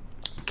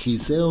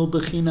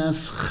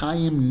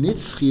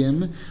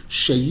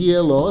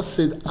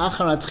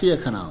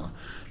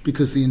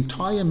 Because the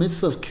entire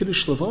mitzvah of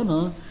Kiddush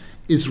Levana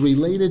is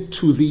related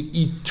to the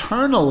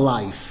eternal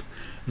life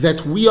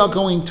that we are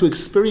going to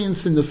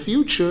experience in the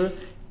future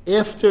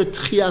after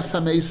Tchias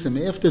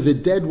HaMesim, after the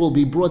dead will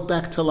be brought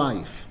back to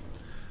life.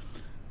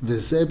 And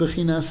this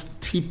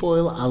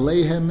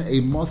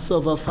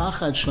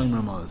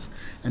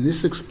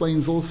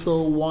explains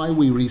also why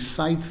we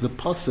recite the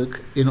pasuk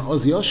in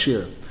Oz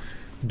Yoshir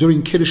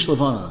during Kiddush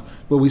Levana,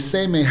 where we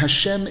say, may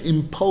Hashem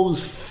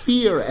impose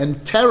fear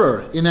and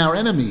terror in our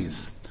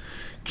enemies.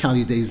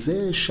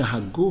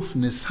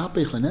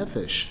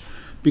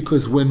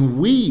 Because when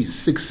we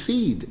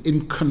succeed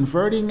in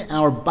converting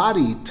our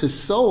body to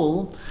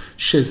soul,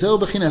 which is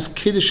what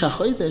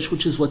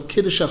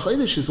Kiddush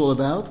HaChodesh is all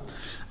about,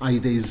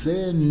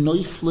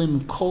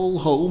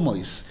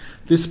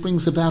 this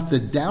brings about the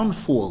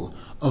downfall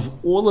of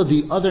all of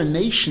the other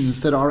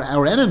nations that are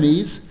our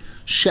enemies,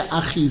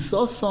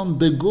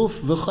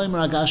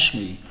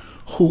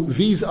 who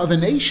these other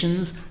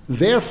nations,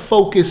 their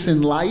focus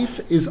in life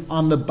is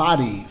on the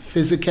body,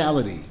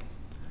 physicality.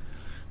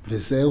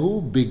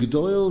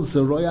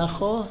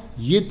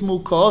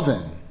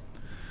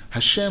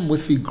 Hashem,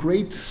 with the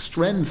great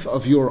strength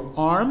of your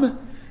arm,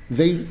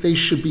 they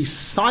should be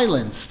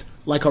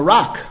silenced like a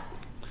rock.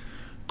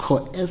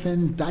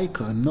 Ko'even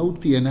daika, note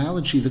the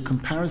analogy, the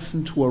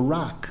comparison to a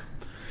rock.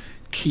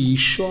 Ki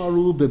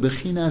yisharu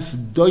bebechinas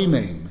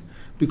doimeim,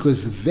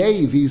 because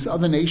these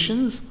other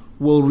nations,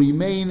 will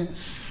remain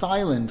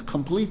silent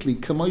completely.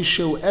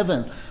 Kamoishu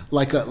even,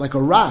 like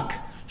a rock.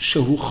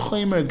 Shehu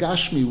chomer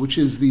gashmi, which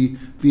is the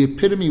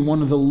epitome,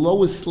 one of the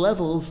lowest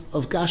levels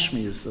of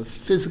gashmius, of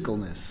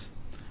physicalness.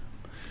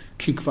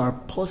 Kikvar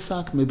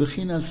posak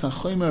mebechinas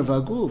hachomer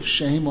vaguf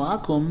shehem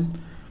oakum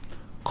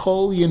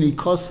kol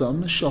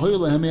yenikosam shahoy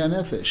lehem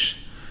nefesh.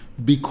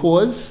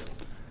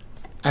 Because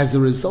as a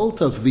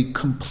result of the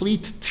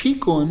complete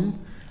tikkun,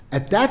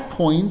 at that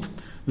point,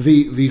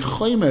 the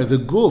chomer, the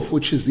guf,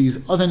 which is these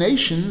other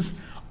nations,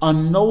 are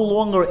no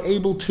longer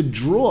able to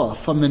draw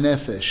from the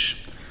nefesh.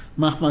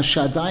 I'm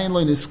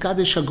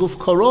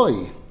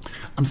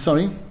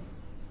sorry.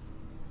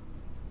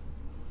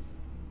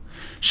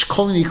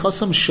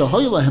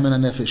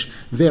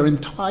 Their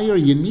entire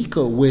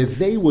Yanika, where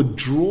they were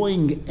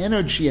drawing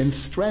energy and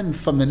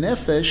strength from the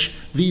nefesh,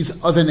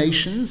 these other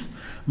nations,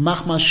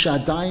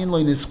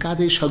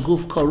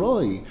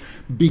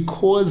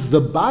 because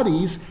the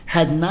bodies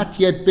had not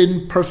yet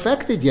been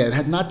perfected yet,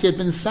 had not yet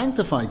been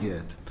sanctified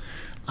yet.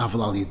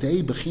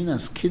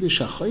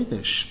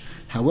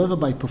 However,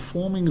 by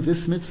performing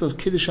this mitzvah of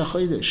Kiddush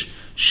HaChodesh,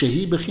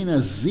 shehi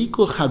bechinas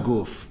zikuch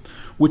haguf,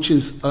 which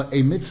is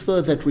a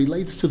mitzvah that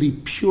relates to the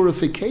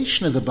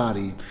purification of the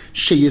body,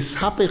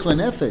 sheyishapech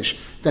lenefesh,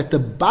 that the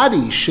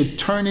body should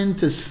turn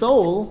into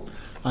soul,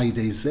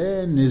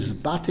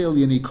 nizbatel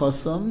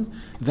yenikosam,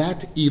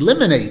 that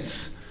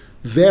eliminates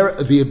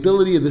the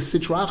ability of the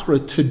Sitra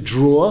Achra to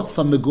draw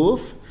from the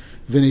guf,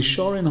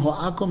 v'nishorin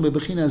ho'akom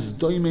bebechinas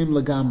doimim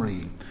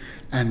legamri.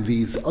 And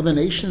these other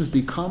nations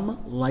become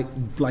like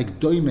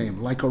doimim,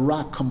 like a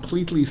rock,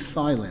 completely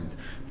silent.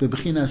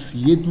 Bebechinas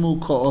yidmu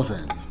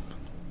ko'oven.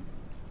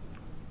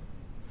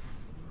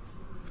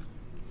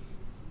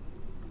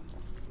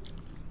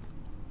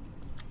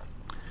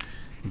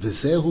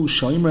 V'zehu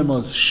shoim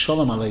remos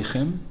shalom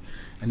aleichem.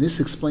 And this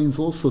explains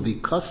also the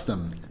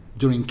custom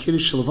during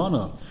Kiddush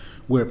Levana,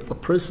 where a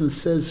person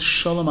says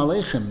Shalom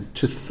Aleichem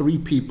to 3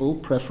 people,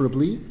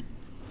 preferably.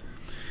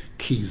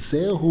 Ki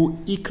zehu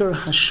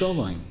ikar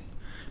hashalom,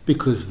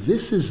 because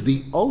this is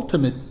the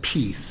ultimate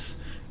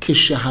peace.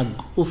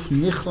 Kishahaguf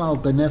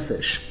nichlal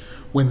benefesh,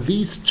 when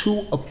these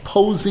 2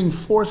 opposing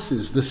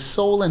forces, the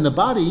soul and the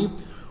body,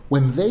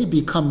 when they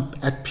become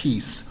at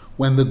peace,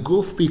 when the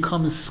guf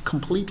becomes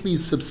completely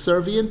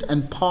subservient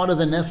and part of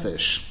the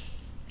nefesh.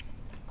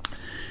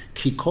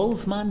 Ki kol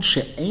zman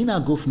she'ein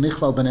haguf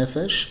nichlal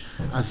benefesh,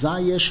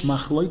 azay yesh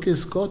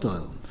machloikes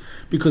godol.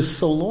 Because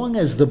so long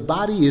as the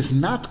body is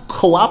not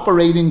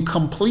cooperating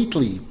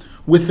completely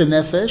with the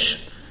nefesh,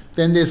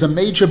 then there's a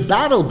major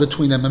battle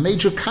between them, a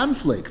major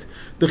conflict.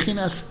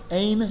 Bechinas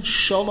ein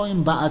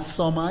shalom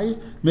ba'atzomai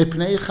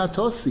mipnei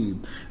chatosi.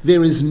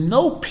 There is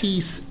no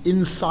peace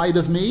inside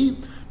of me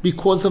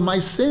because of my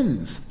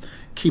sins.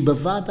 Ki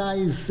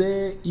bevadai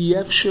ze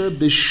yefsher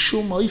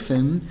b'shum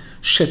oifen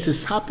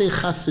shetishape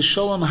chas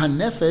v'sholom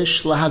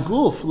hanefesh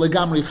lahaguf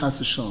legamri chas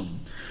v'sholom.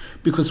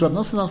 Because Rabbi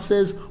Nasan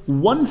says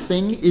one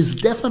thing is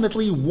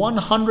definitely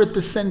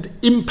 100%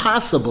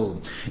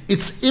 impossible.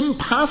 It's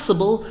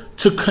impossible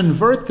to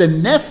convert the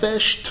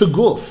nefesh to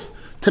guf,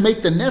 to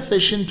make the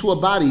nefesh into a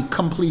body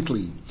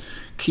completely.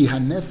 Ki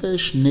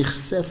hanefesh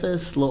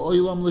nichsefes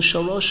lo'olam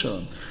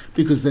l'sharosha.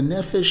 Because the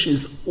nefesh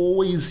is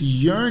always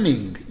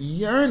yearning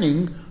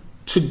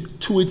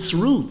to its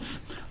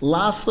roots.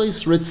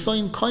 Lasois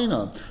ritzoin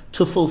koina,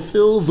 to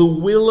fulfill the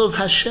will of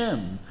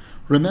Hashem.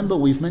 Remember,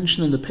 we've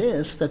mentioned in the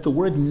past that the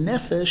word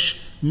nefesh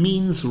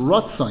means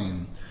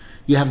rotzain.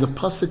 You have the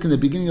pasuk in the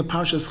beginning of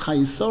Parshas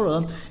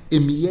Chayisora,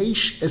 im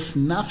yesh es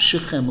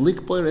nafshechem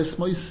likboir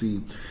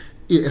esmeisi.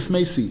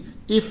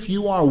 If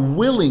you are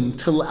willing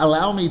to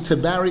allow me to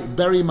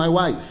bury my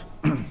wife.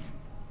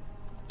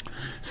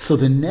 So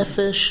the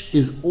nefesh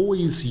is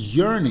always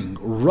yearning.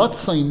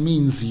 Rotzain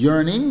means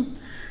yearning,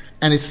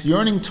 and it's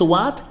yearning to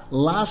what?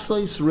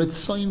 Lasois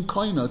ritzoin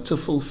koina, to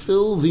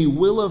fulfill the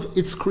will of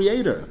its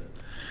creator.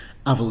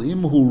 Even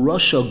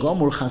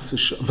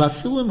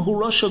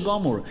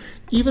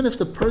if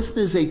the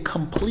person is a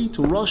complete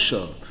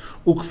Rasha,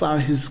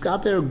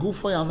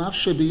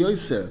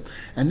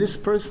 and this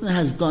person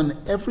has done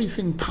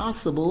everything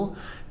possible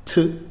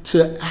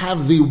to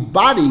have the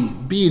body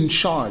be in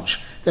charge,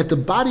 that the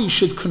body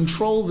should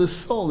control the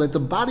soul, that the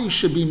body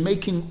should be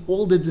making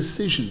all the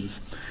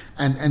decisions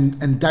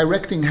and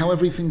directing how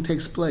everything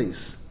takes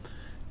place.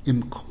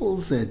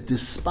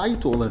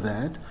 Despite all of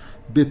that,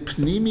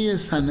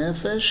 B'pnimius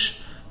hanefesh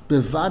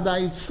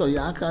bevadai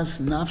tsoyakas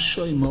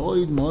nafshoi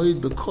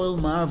moed bekoil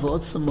mar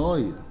v'otzam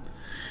moed.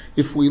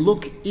 If we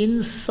look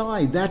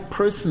inside that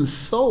person's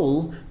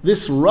soul,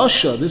 this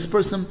Rasha, this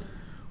person,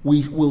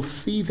 we will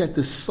see that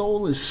the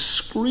soul is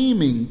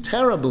screaming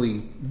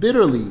terribly,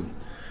 bitterly.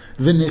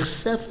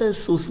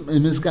 V'nichsefes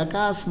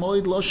mizgagas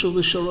moed losho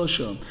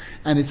l'sharosha,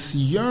 and it's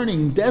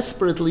yearning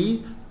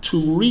desperately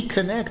to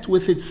reconnect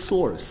with its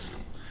source.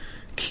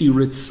 Ki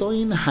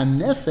ritzoin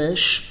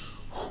hanefesh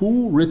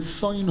hu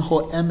ritzoin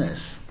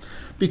ho'emes.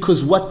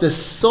 Because what the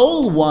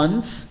soul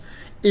wants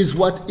is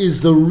what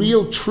is the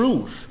real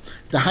truth.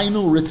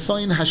 Dahainu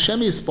ritzoin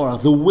Hashem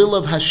yisparach, the will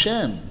of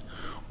Hashem.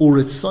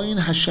 Uritzoin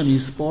Hashem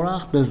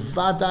yisparach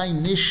bevadai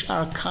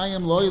nishar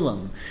kayim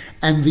loilam.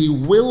 And the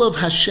will of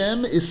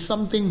Hashem is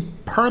something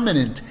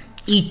permanent,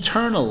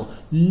 eternal.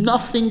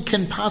 Nothing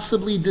can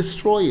possibly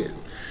destroy it.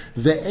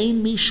 There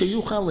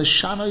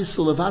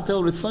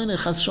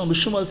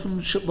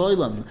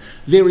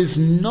is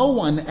no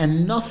one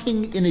and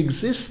nothing in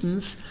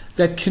existence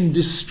that can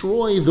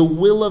destroy the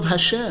will of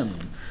Hashem.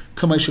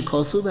 As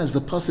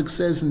the pasuk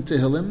says in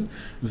Tehillim,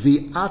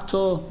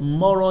 V'ato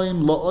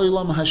moroim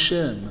la'olam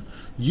Hashem.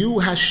 You,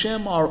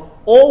 Hashem, are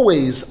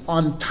always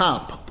on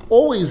top,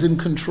 always in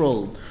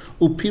control.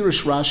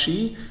 Upirish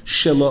Rashi,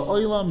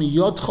 Shela'olam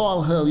yodcha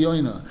al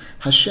ha'elyoina.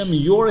 Hashem,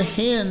 your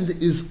hand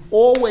is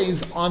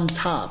always on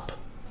top.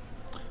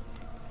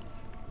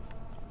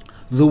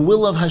 The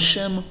will of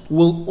Hashem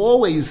will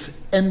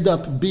always end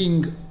up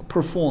being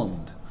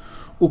performed.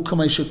 And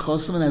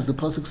as the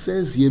pasuk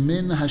says,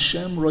 Yemin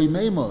Hashem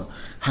roimeima.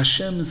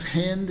 Hashem's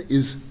hand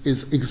is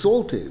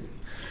exalted.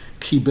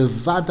 Ki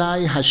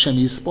bevadai Hashem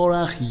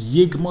yisporach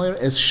yigmoir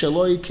es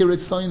sheloi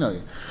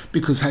kiritzoinoi.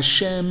 Because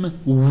Hashem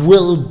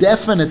will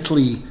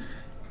definitely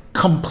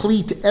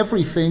complete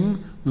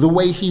everything the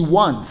way He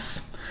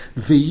wants.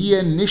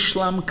 V'yeh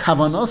nishlam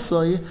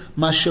kavanosoi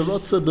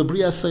masherotza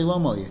b'bria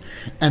seilomoi.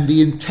 And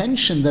the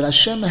intention that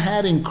Hashem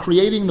had in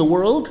creating the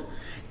world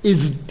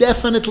is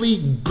definitely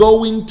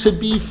going to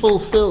be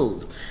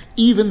fulfilled.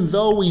 Even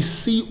though we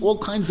see all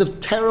kinds of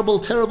terrible,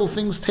 terrible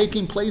things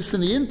taking place in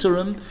the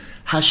interim,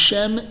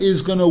 Hashem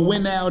is going to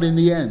win out in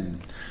the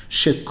end.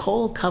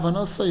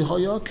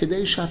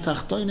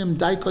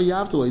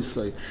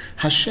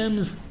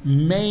 Hashem's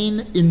main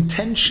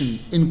intention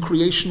in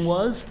creation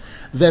was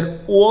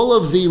that all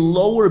of the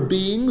lower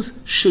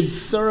beings should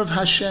serve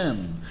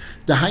Hashem.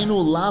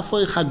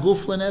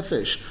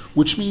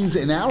 Which means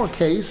in our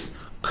case,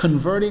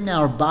 converting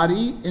our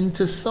body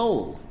into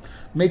soul.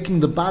 making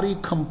the body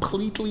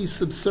completely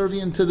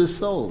subservient to the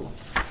soul.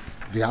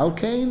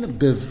 V'alkein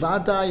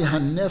bevadai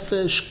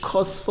hanefesh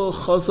kosfo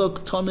chazak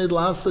tamid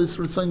la'asos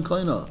ritzon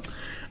koino.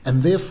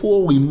 And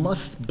therefore we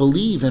must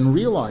believe and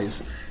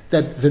realize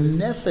that the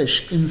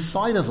nefesh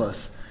inside of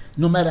us,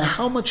 no matter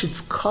how much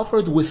it's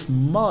covered with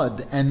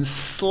mud and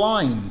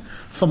slime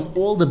from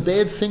all the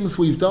bad things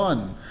we've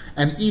done,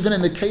 and even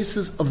in the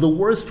cases of the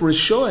worst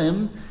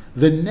Rishoim,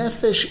 the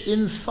nefesh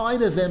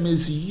inside of them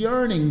is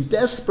yearning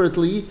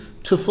desperately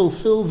to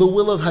fulfill the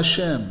will of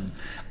Hashem.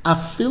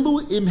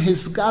 Afilu im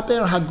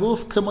hisgaber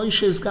haguf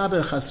k'moishe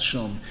hisgaber chas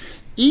v'shalom.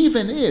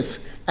 Even if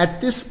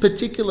at this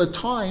particular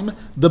time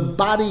the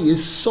body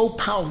is so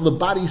powerful, the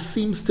body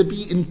seems to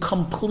be in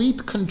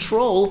complete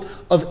control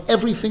of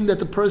everything that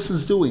the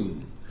person's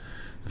doing.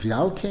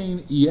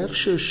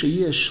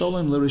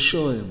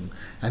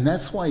 And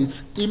that's why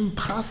it's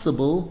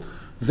impossible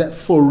that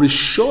for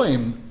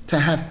Rishoim to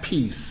have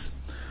peace.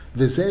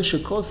 Hashem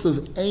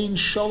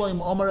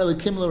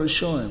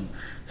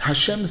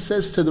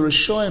says to the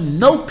Rishoim,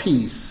 no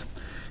peace.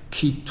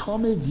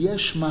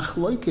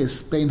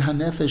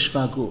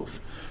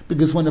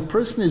 Because when a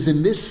person is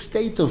in this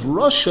state of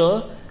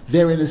Russia,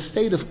 they're in a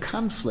state of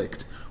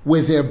conflict,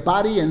 where their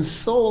body and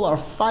soul are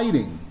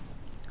fighting.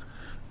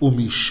 And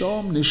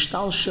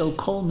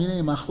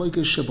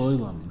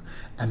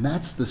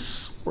that's the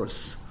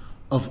source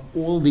of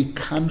all the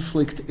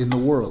conflict in the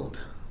world.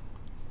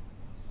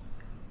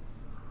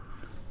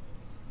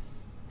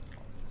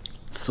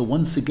 So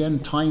once again,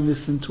 tying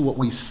this into what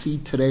we see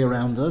today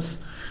around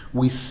us,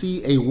 we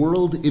see a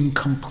world in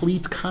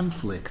complete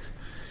conflict.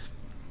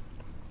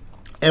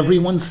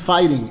 Everyone's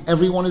fighting,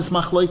 everyone is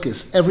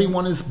machlokes,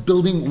 everyone is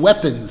building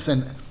weapons,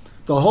 and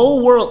the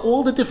whole world,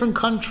 all the different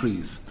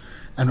countries.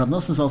 And Rabbi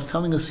Nasan was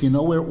telling us, you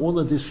know where all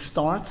of this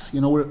starts?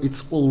 You know where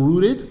it's all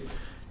rooted?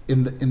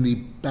 In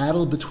the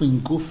battle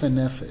between guf and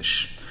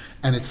nefesh.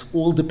 And it's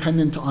all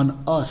dependent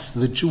on us,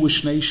 the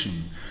Jewish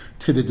nation,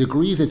 to the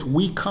degree that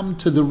we come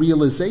to the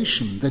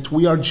realization that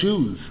we are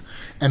Jews,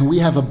 and we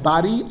have a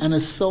body and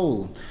a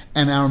soul.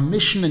 And our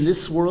mission in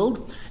this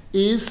world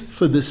is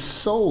for the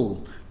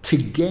soul to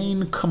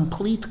gain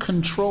complete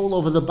control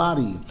over the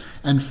body,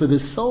 and for the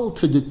soul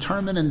to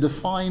determine and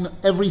define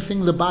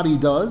everything the body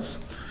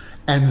does,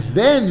 and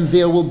then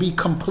there will be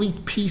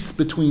complete peace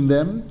between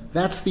them.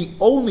 That's the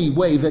only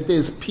way that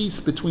there's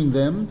peace between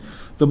them.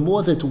 The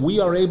more that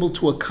we are able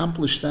to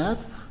accomplish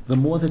that, the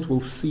more that we'll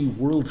see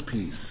world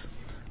peace,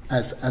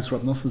 as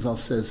Rabbi Nasan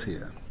says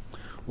here.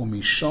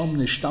 Umisham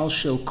nishtal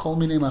shel kol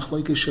minei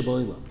machlokes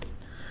sheba'olam.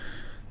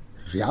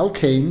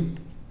 V'alkein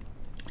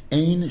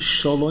ein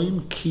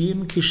shalom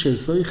kiyim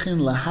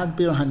kishezoichin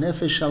lahadbir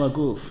hanefesh al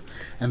haguf.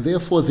 And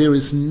therefore there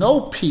is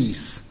no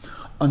peace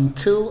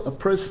until a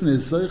person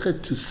is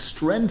zoichet to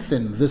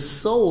strengthen the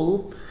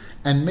soul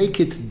and make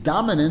it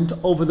dominant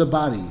over the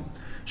body.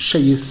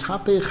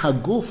 Sheyishapech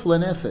haguf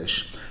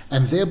lenefesh.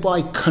 And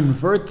thereby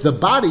convert the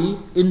body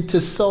into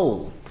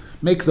soul.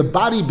 Make the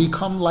body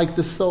become like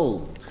the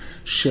soul.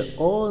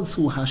 She'oz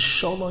hu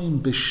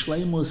hashalom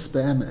b'shleimus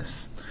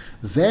be'emes.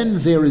 Then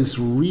there is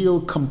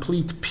real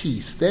complete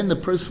peace. Then the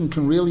person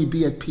can really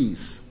be at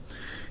peace.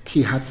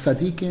 Ki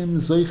hatzadikim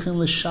zoichin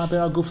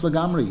l'shaber haguf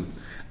legamri.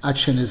 Ad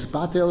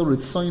shenizbatel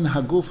ritzoin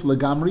haguf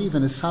legamri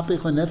v'nisapech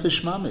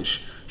lenefesh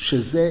mamish.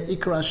 Shezeh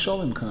ikra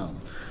hasholem kanal.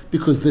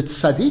 Because the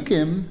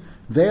tzadikim,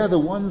 they are the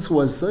ones who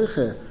are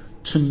zoiche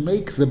to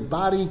make the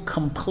body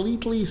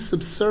completely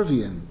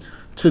subservient,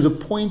 to the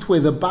point where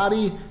the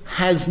body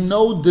has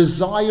no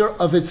desire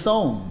of its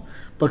own,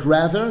 but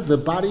rather the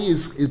body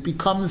it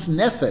becomes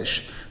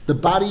nefesh. The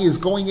body is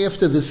going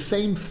after the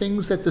same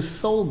things that the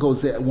soul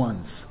goes at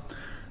once.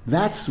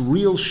 That's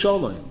real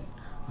shalom.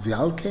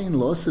 And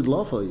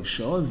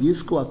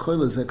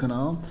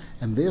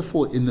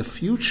therefore, in the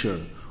future,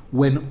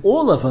 when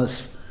all of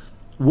us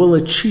will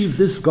achieve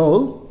this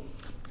goal,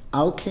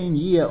 therefore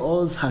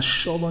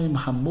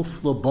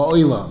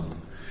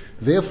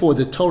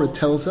the Torah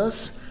tells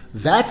us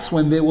that's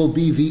when there will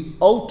be the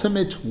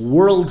ultimate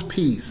world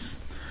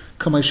peace.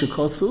 The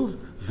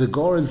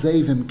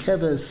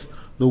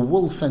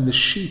wolf and the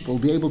sheep will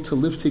be able to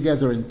live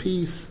together in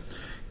peace.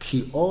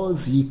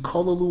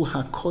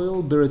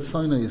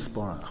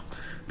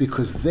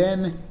 Because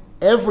then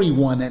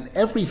everyone and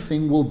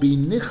everything will be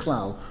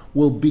nichlal,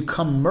 will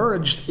become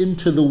merged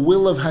into the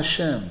will of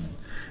Hashem.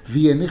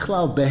 Via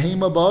nichlal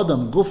behema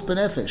ba'adam, guf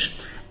benefesh.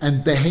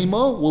 And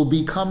behema will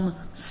become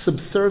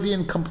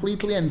subservient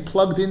completely and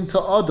plugged into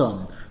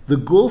Adam, the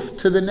guf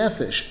to the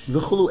nefesh,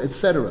 v'chulu,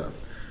 etc.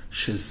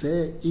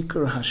 Shezeh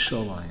ikar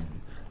hasholayim.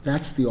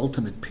 That's the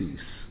ultimate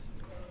peace.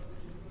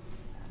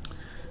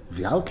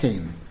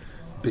 V'alkein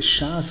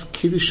b'shas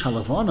kiddush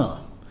halavana.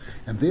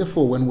 And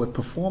therefore, when we're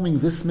performing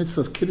this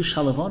mitzvah of kiddush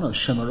halavana,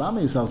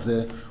 shemarame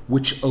zalzeh,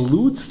 which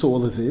alludes to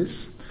all of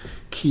this,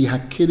 ki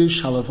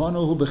hakiddush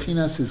halavana hu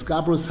bechinas is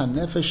gabrus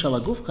hanefesh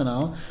halaguf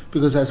kanal,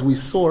 because as we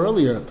saw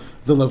earlier,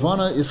 the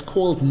lavana is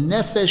called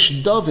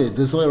nefesh David,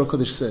 the Zohar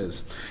HaKadosh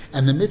says,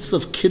 and the mitzvah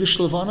of kiddush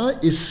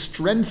lavana is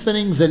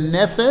strengthening the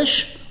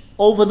nefesh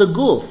over the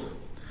guf.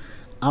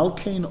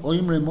 Alkein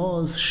oimre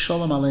moz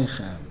shalom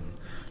aleichem.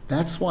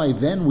 That's why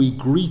then we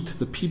greet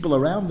the people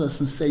around us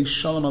and say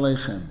shalom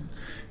aleichem.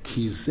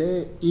 Ki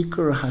ze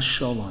ikar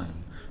hashalom.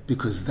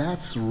 Because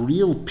that's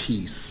real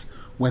peace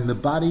when the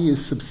body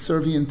is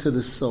subservient to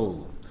the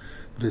soul.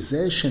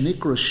 V'zeh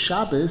shenikra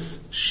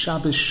Shabbos,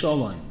 Shabbos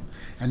shalom.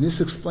 And this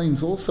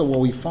explains also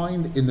what we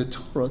find in the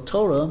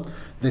Torah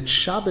that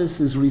Shabbos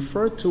is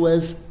referred to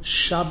as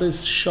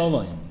Shabbos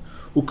shalom.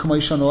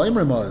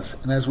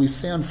 And as we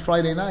say on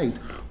Friday night,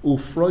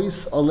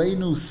 Ufrois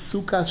aleinu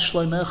sukas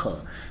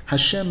shloimecha.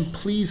 Hashem,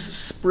 please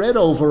spread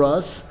over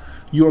us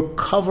your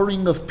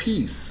covering of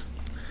peace.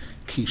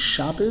 Ki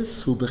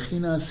Shabbos hu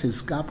bechinas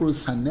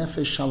hisgabrus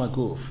hanefesh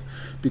halaguf.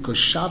 Because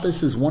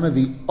Shabbos is one of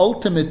the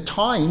ultimate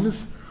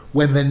times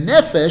when the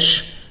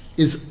nefesh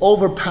is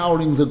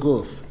overpowering the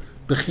guf.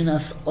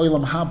 Bechinas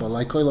oilam haba,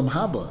 like oilam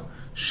haba.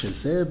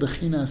 Shezeh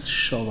bechinas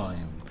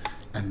shalom.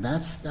 And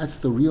that's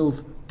the real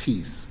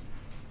peace.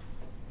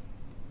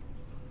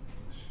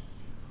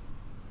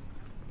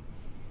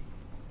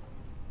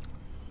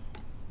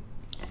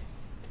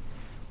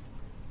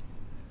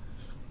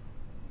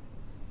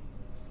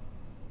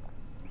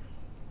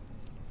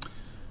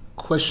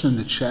 Question in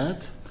the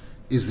chat: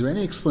 is there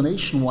any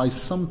explanation why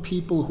some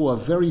people who are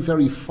very,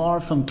 very far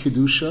from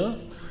Kedusha,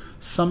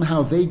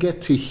 somehow they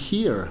get to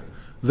hear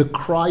the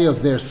cry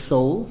of their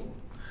soul,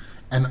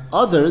 and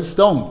others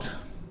don't?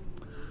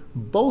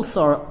 Both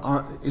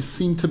are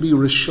seem to be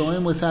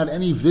Rishonim without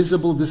any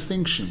visible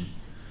distinction.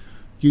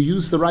 You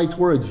use the right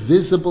word,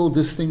 visible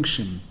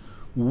distinction.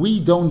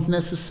 We don't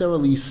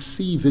necessarily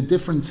see the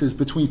differences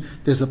between.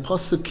 There's a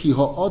pasuk ki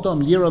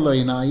ha'adam yira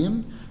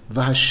la'inayim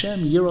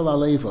v'Hashem yira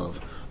la'levav.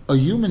 A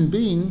human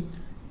being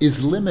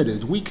is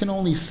limited. We can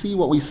only see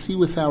what we see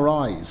with our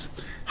eyes.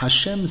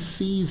 Hashem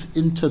sees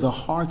into the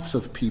hearts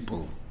of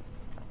people.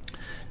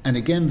 And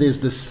again, there's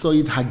the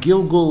Soid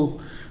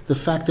Hagilgul, the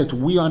fact that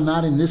we are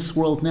not in this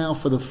world now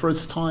for the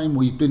first time.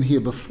 We've been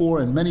here before,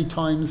 and many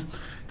times.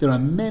 There are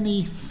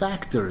many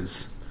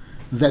factors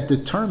that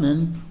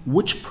determine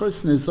which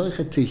person is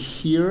zocheh to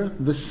hear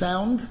the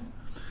sound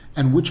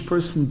and which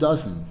person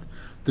doesn't.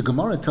 The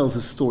Gemara tells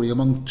a story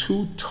among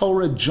two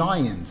Torah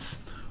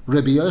giants,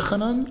 Rabbi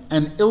Yochanan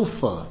and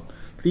Ilfa.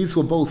 These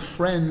were both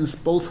friends,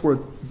 both were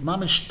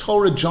mamish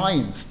Torah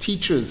giants,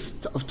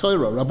 teachers of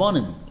Torah,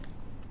 Rabbanim.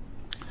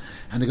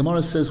 And the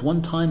Gemara says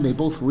one time they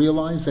both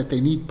realized that they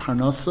need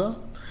parnasa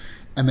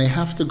and they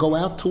have to go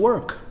out to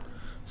work.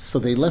 So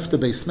they left the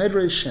Beis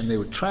Medrash and they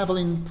were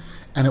traveling,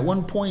 and at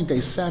one point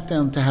they sat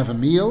down to have a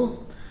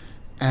meal,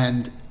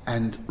 and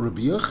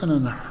Rabbi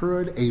Yochanan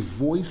heard a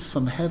voice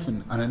from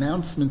heaven, an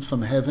announcement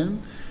from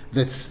heaven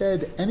that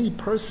said any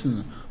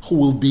person who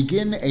will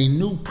begin a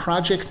new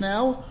project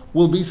now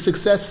will be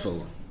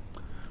successful.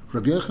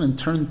 Rabbi Yochanan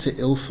turned to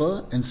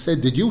Ilfa and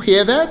said, "Did you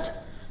hear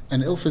that?"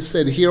 And Ilfa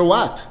said, "Hear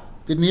what?"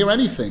 Didn't hear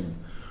anything.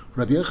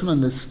 Rabbi Yochanan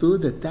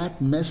understood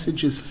that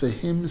message is for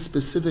him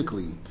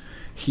specifically.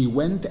 He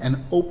went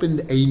and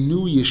opened a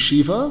new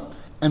yeshiva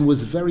and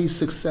was very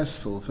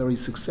successful,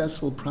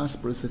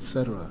 prosperous,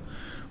 etc.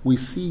 We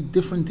see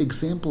different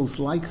examples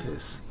like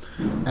this.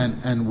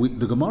 And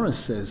the Gemara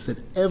says that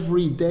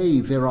every day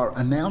there are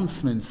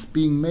announcements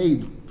being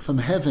made from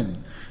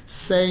heaven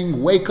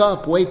saying, wake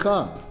up, wake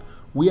up.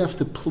 We have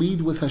to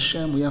plead with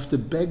Hashem, we have to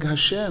beg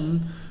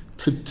Hashem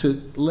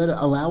to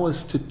allow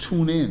us to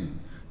tune in,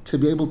 to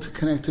be able to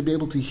connect, to be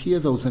able to hear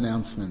those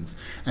announcements,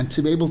 and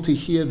to be able to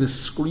hear the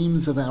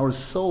screams of our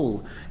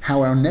soul,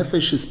 how our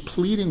nefesh is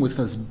pleading with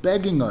us,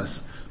 begging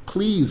us,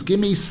 please, give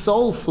me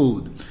soul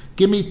food,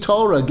 give me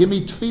Torah, give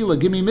me tefillah,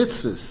 give me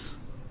mitzvahs.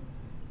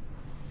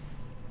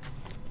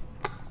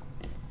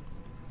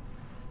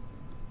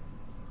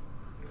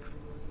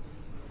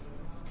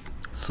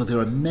 So there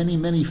are many,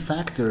 many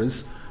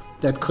factors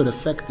that could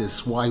affect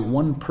this, why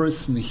one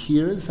person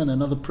hears and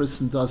another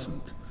person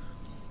doesn't.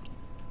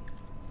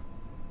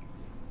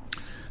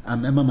 I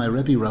remember my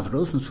Rebbe, Rav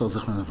Rosenfeld,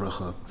 Zechron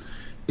Avracha,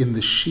 in the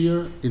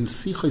Shiur, in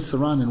Sichos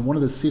Saran, in one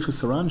of the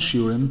Sichos Saran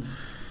Shiurim,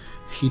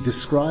 he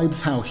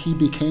describes how he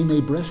became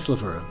a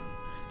Breslover.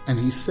 And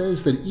he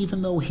says that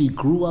even though he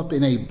grew up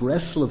in a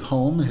Breslov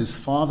home, his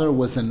father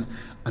was an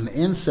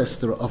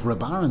ancestor of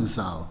Reb Aaron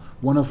Zal,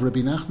 one of Rabbi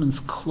Nachman's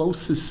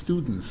closest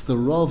students, the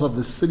Rav of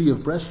the city of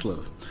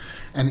Breslov.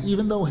 And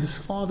even though his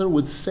father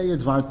would say a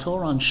Dvar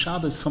Torah on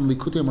Shabbos from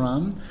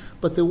Lekutey,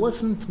 but there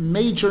wasn't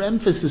major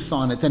emphasis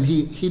on it, and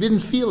he didn't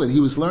feel it.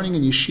 He was learning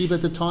in yeshiva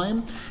at the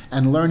time,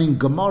 and learning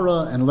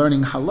Gemara, and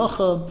learning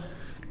Halakha,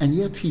 and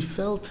yet he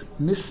felt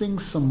missing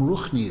some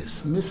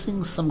ruchnius,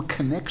 missing some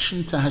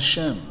connection to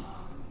Hashem.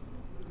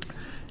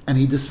 And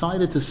he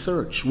decided to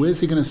search. Where's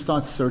he going to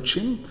start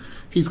searching?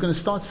 He's going to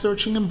start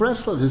searching in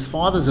Breslov. His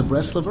father's a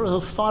Breslover, he'll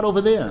start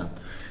over there.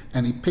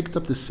 And he picked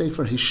up the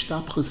Sefer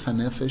Hishtapchus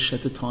HaNefesh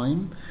at the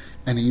time,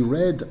 and he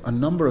read a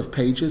number of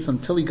pages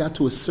until he got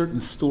to a certain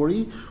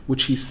story,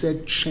 which he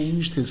said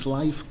changed his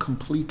life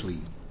completely.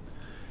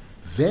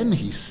 Then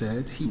he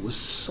said he was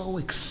so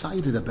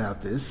excited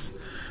about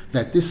this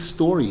that this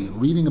story,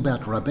 reading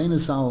about Rabbi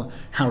Nasan,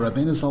 how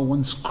Rabbi Nasan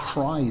once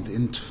cried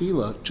in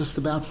tefillah just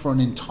about for an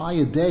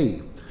entire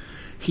day,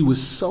 he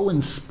was so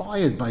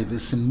inspired by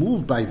this and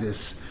moved by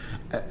this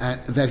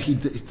that he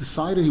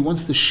decided he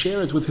wants to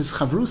share it with his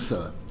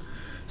chavrusa.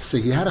 So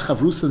he had a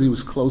chavrusa that he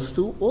was close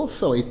to,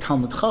 also a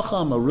Talmud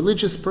Chacham, a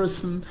religious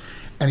person,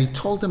 and he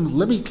told him,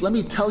 let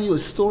me tell you a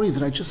story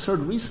that I just heard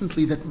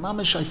recently that,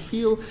 mamash, I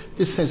feel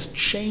this has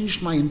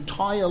changed my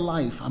entire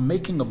life. I'm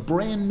making a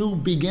brand new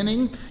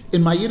beginning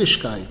in my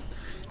Yiddishkeit.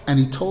 And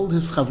he told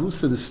his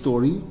chavrusa the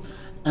story,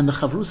 and the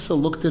chavrusa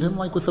looked at him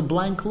like with a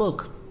blank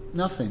look,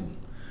 nothing.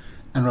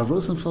 And Rav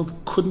Rosenfeld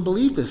couldn't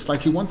believe this,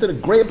 like he wanted to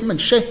grab him and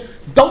say,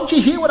 don't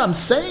you hear what I'm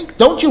saying?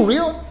 Don't you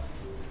realize?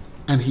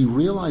 And he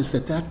realized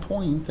at that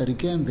point that,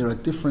 again, there are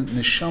different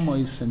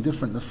neshamas and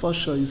different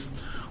nefashos.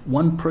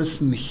 One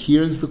person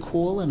hears the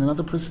call and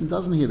another person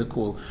doesn't hear the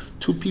call.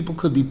 Two people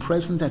could be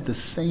present at the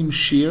same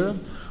shiur.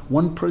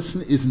 One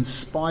person is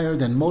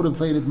inspired and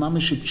motivated.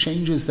 Mamish, it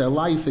changes their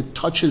life, it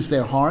touches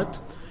their heart,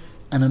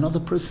 and another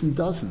person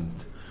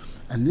doesn't.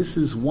 And this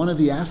is one of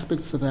the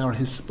aspects of our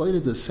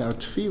hispoidus, our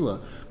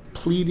tefillah,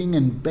 pleading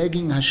and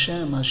begging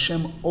Hashem,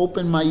 Hashem,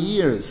 open my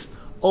ears,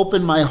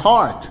 open my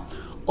heart,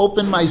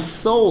 open my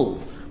soul.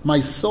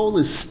 My soul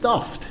is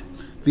stuffed.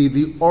 The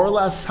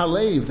orlas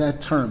halev, that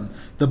term,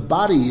 the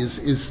body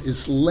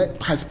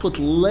has put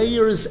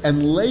layers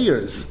and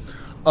layers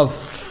of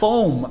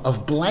foam,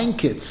 of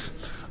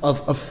blankets,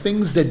 of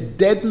things that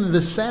deaden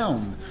the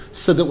sound,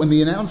 so that when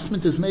the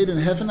announcement is made in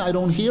heaven, I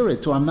don't hear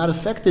it, or I'm not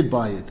affected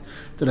by it.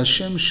 That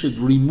Hashem should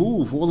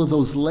remove all of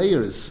those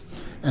layers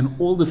and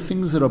all the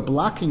things that are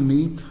blocking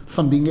me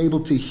from being able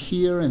to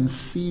hear and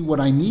see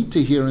what I need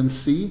to hear and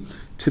see,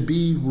 to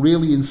be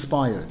really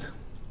inspired.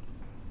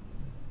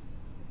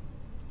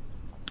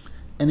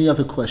 Any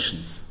other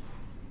questions?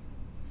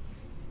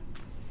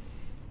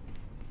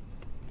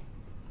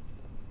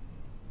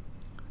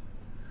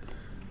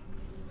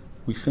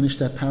 We finished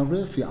that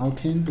paragraph,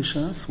 V'alkein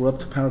b'shas. We're up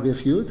to paragraph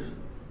Yud.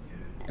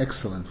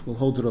 Excellent. We'll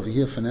hold it over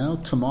here for now.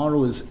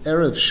 Tomorrow is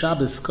Erev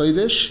Shabbos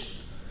Kodesh.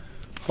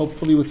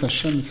 Hopefully with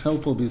Hashem's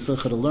help we'll be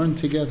zeicha to learn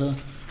together.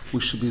 We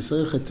should be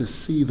zeicha to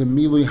see the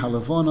Milui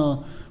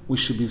Halavona. We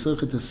should be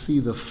zeicha to see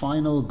the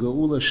final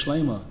Geula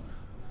Shlema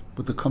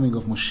with the coming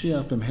of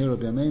Moshiach. B'mheira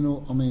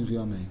b'yameinu. Amen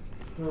v'yamein.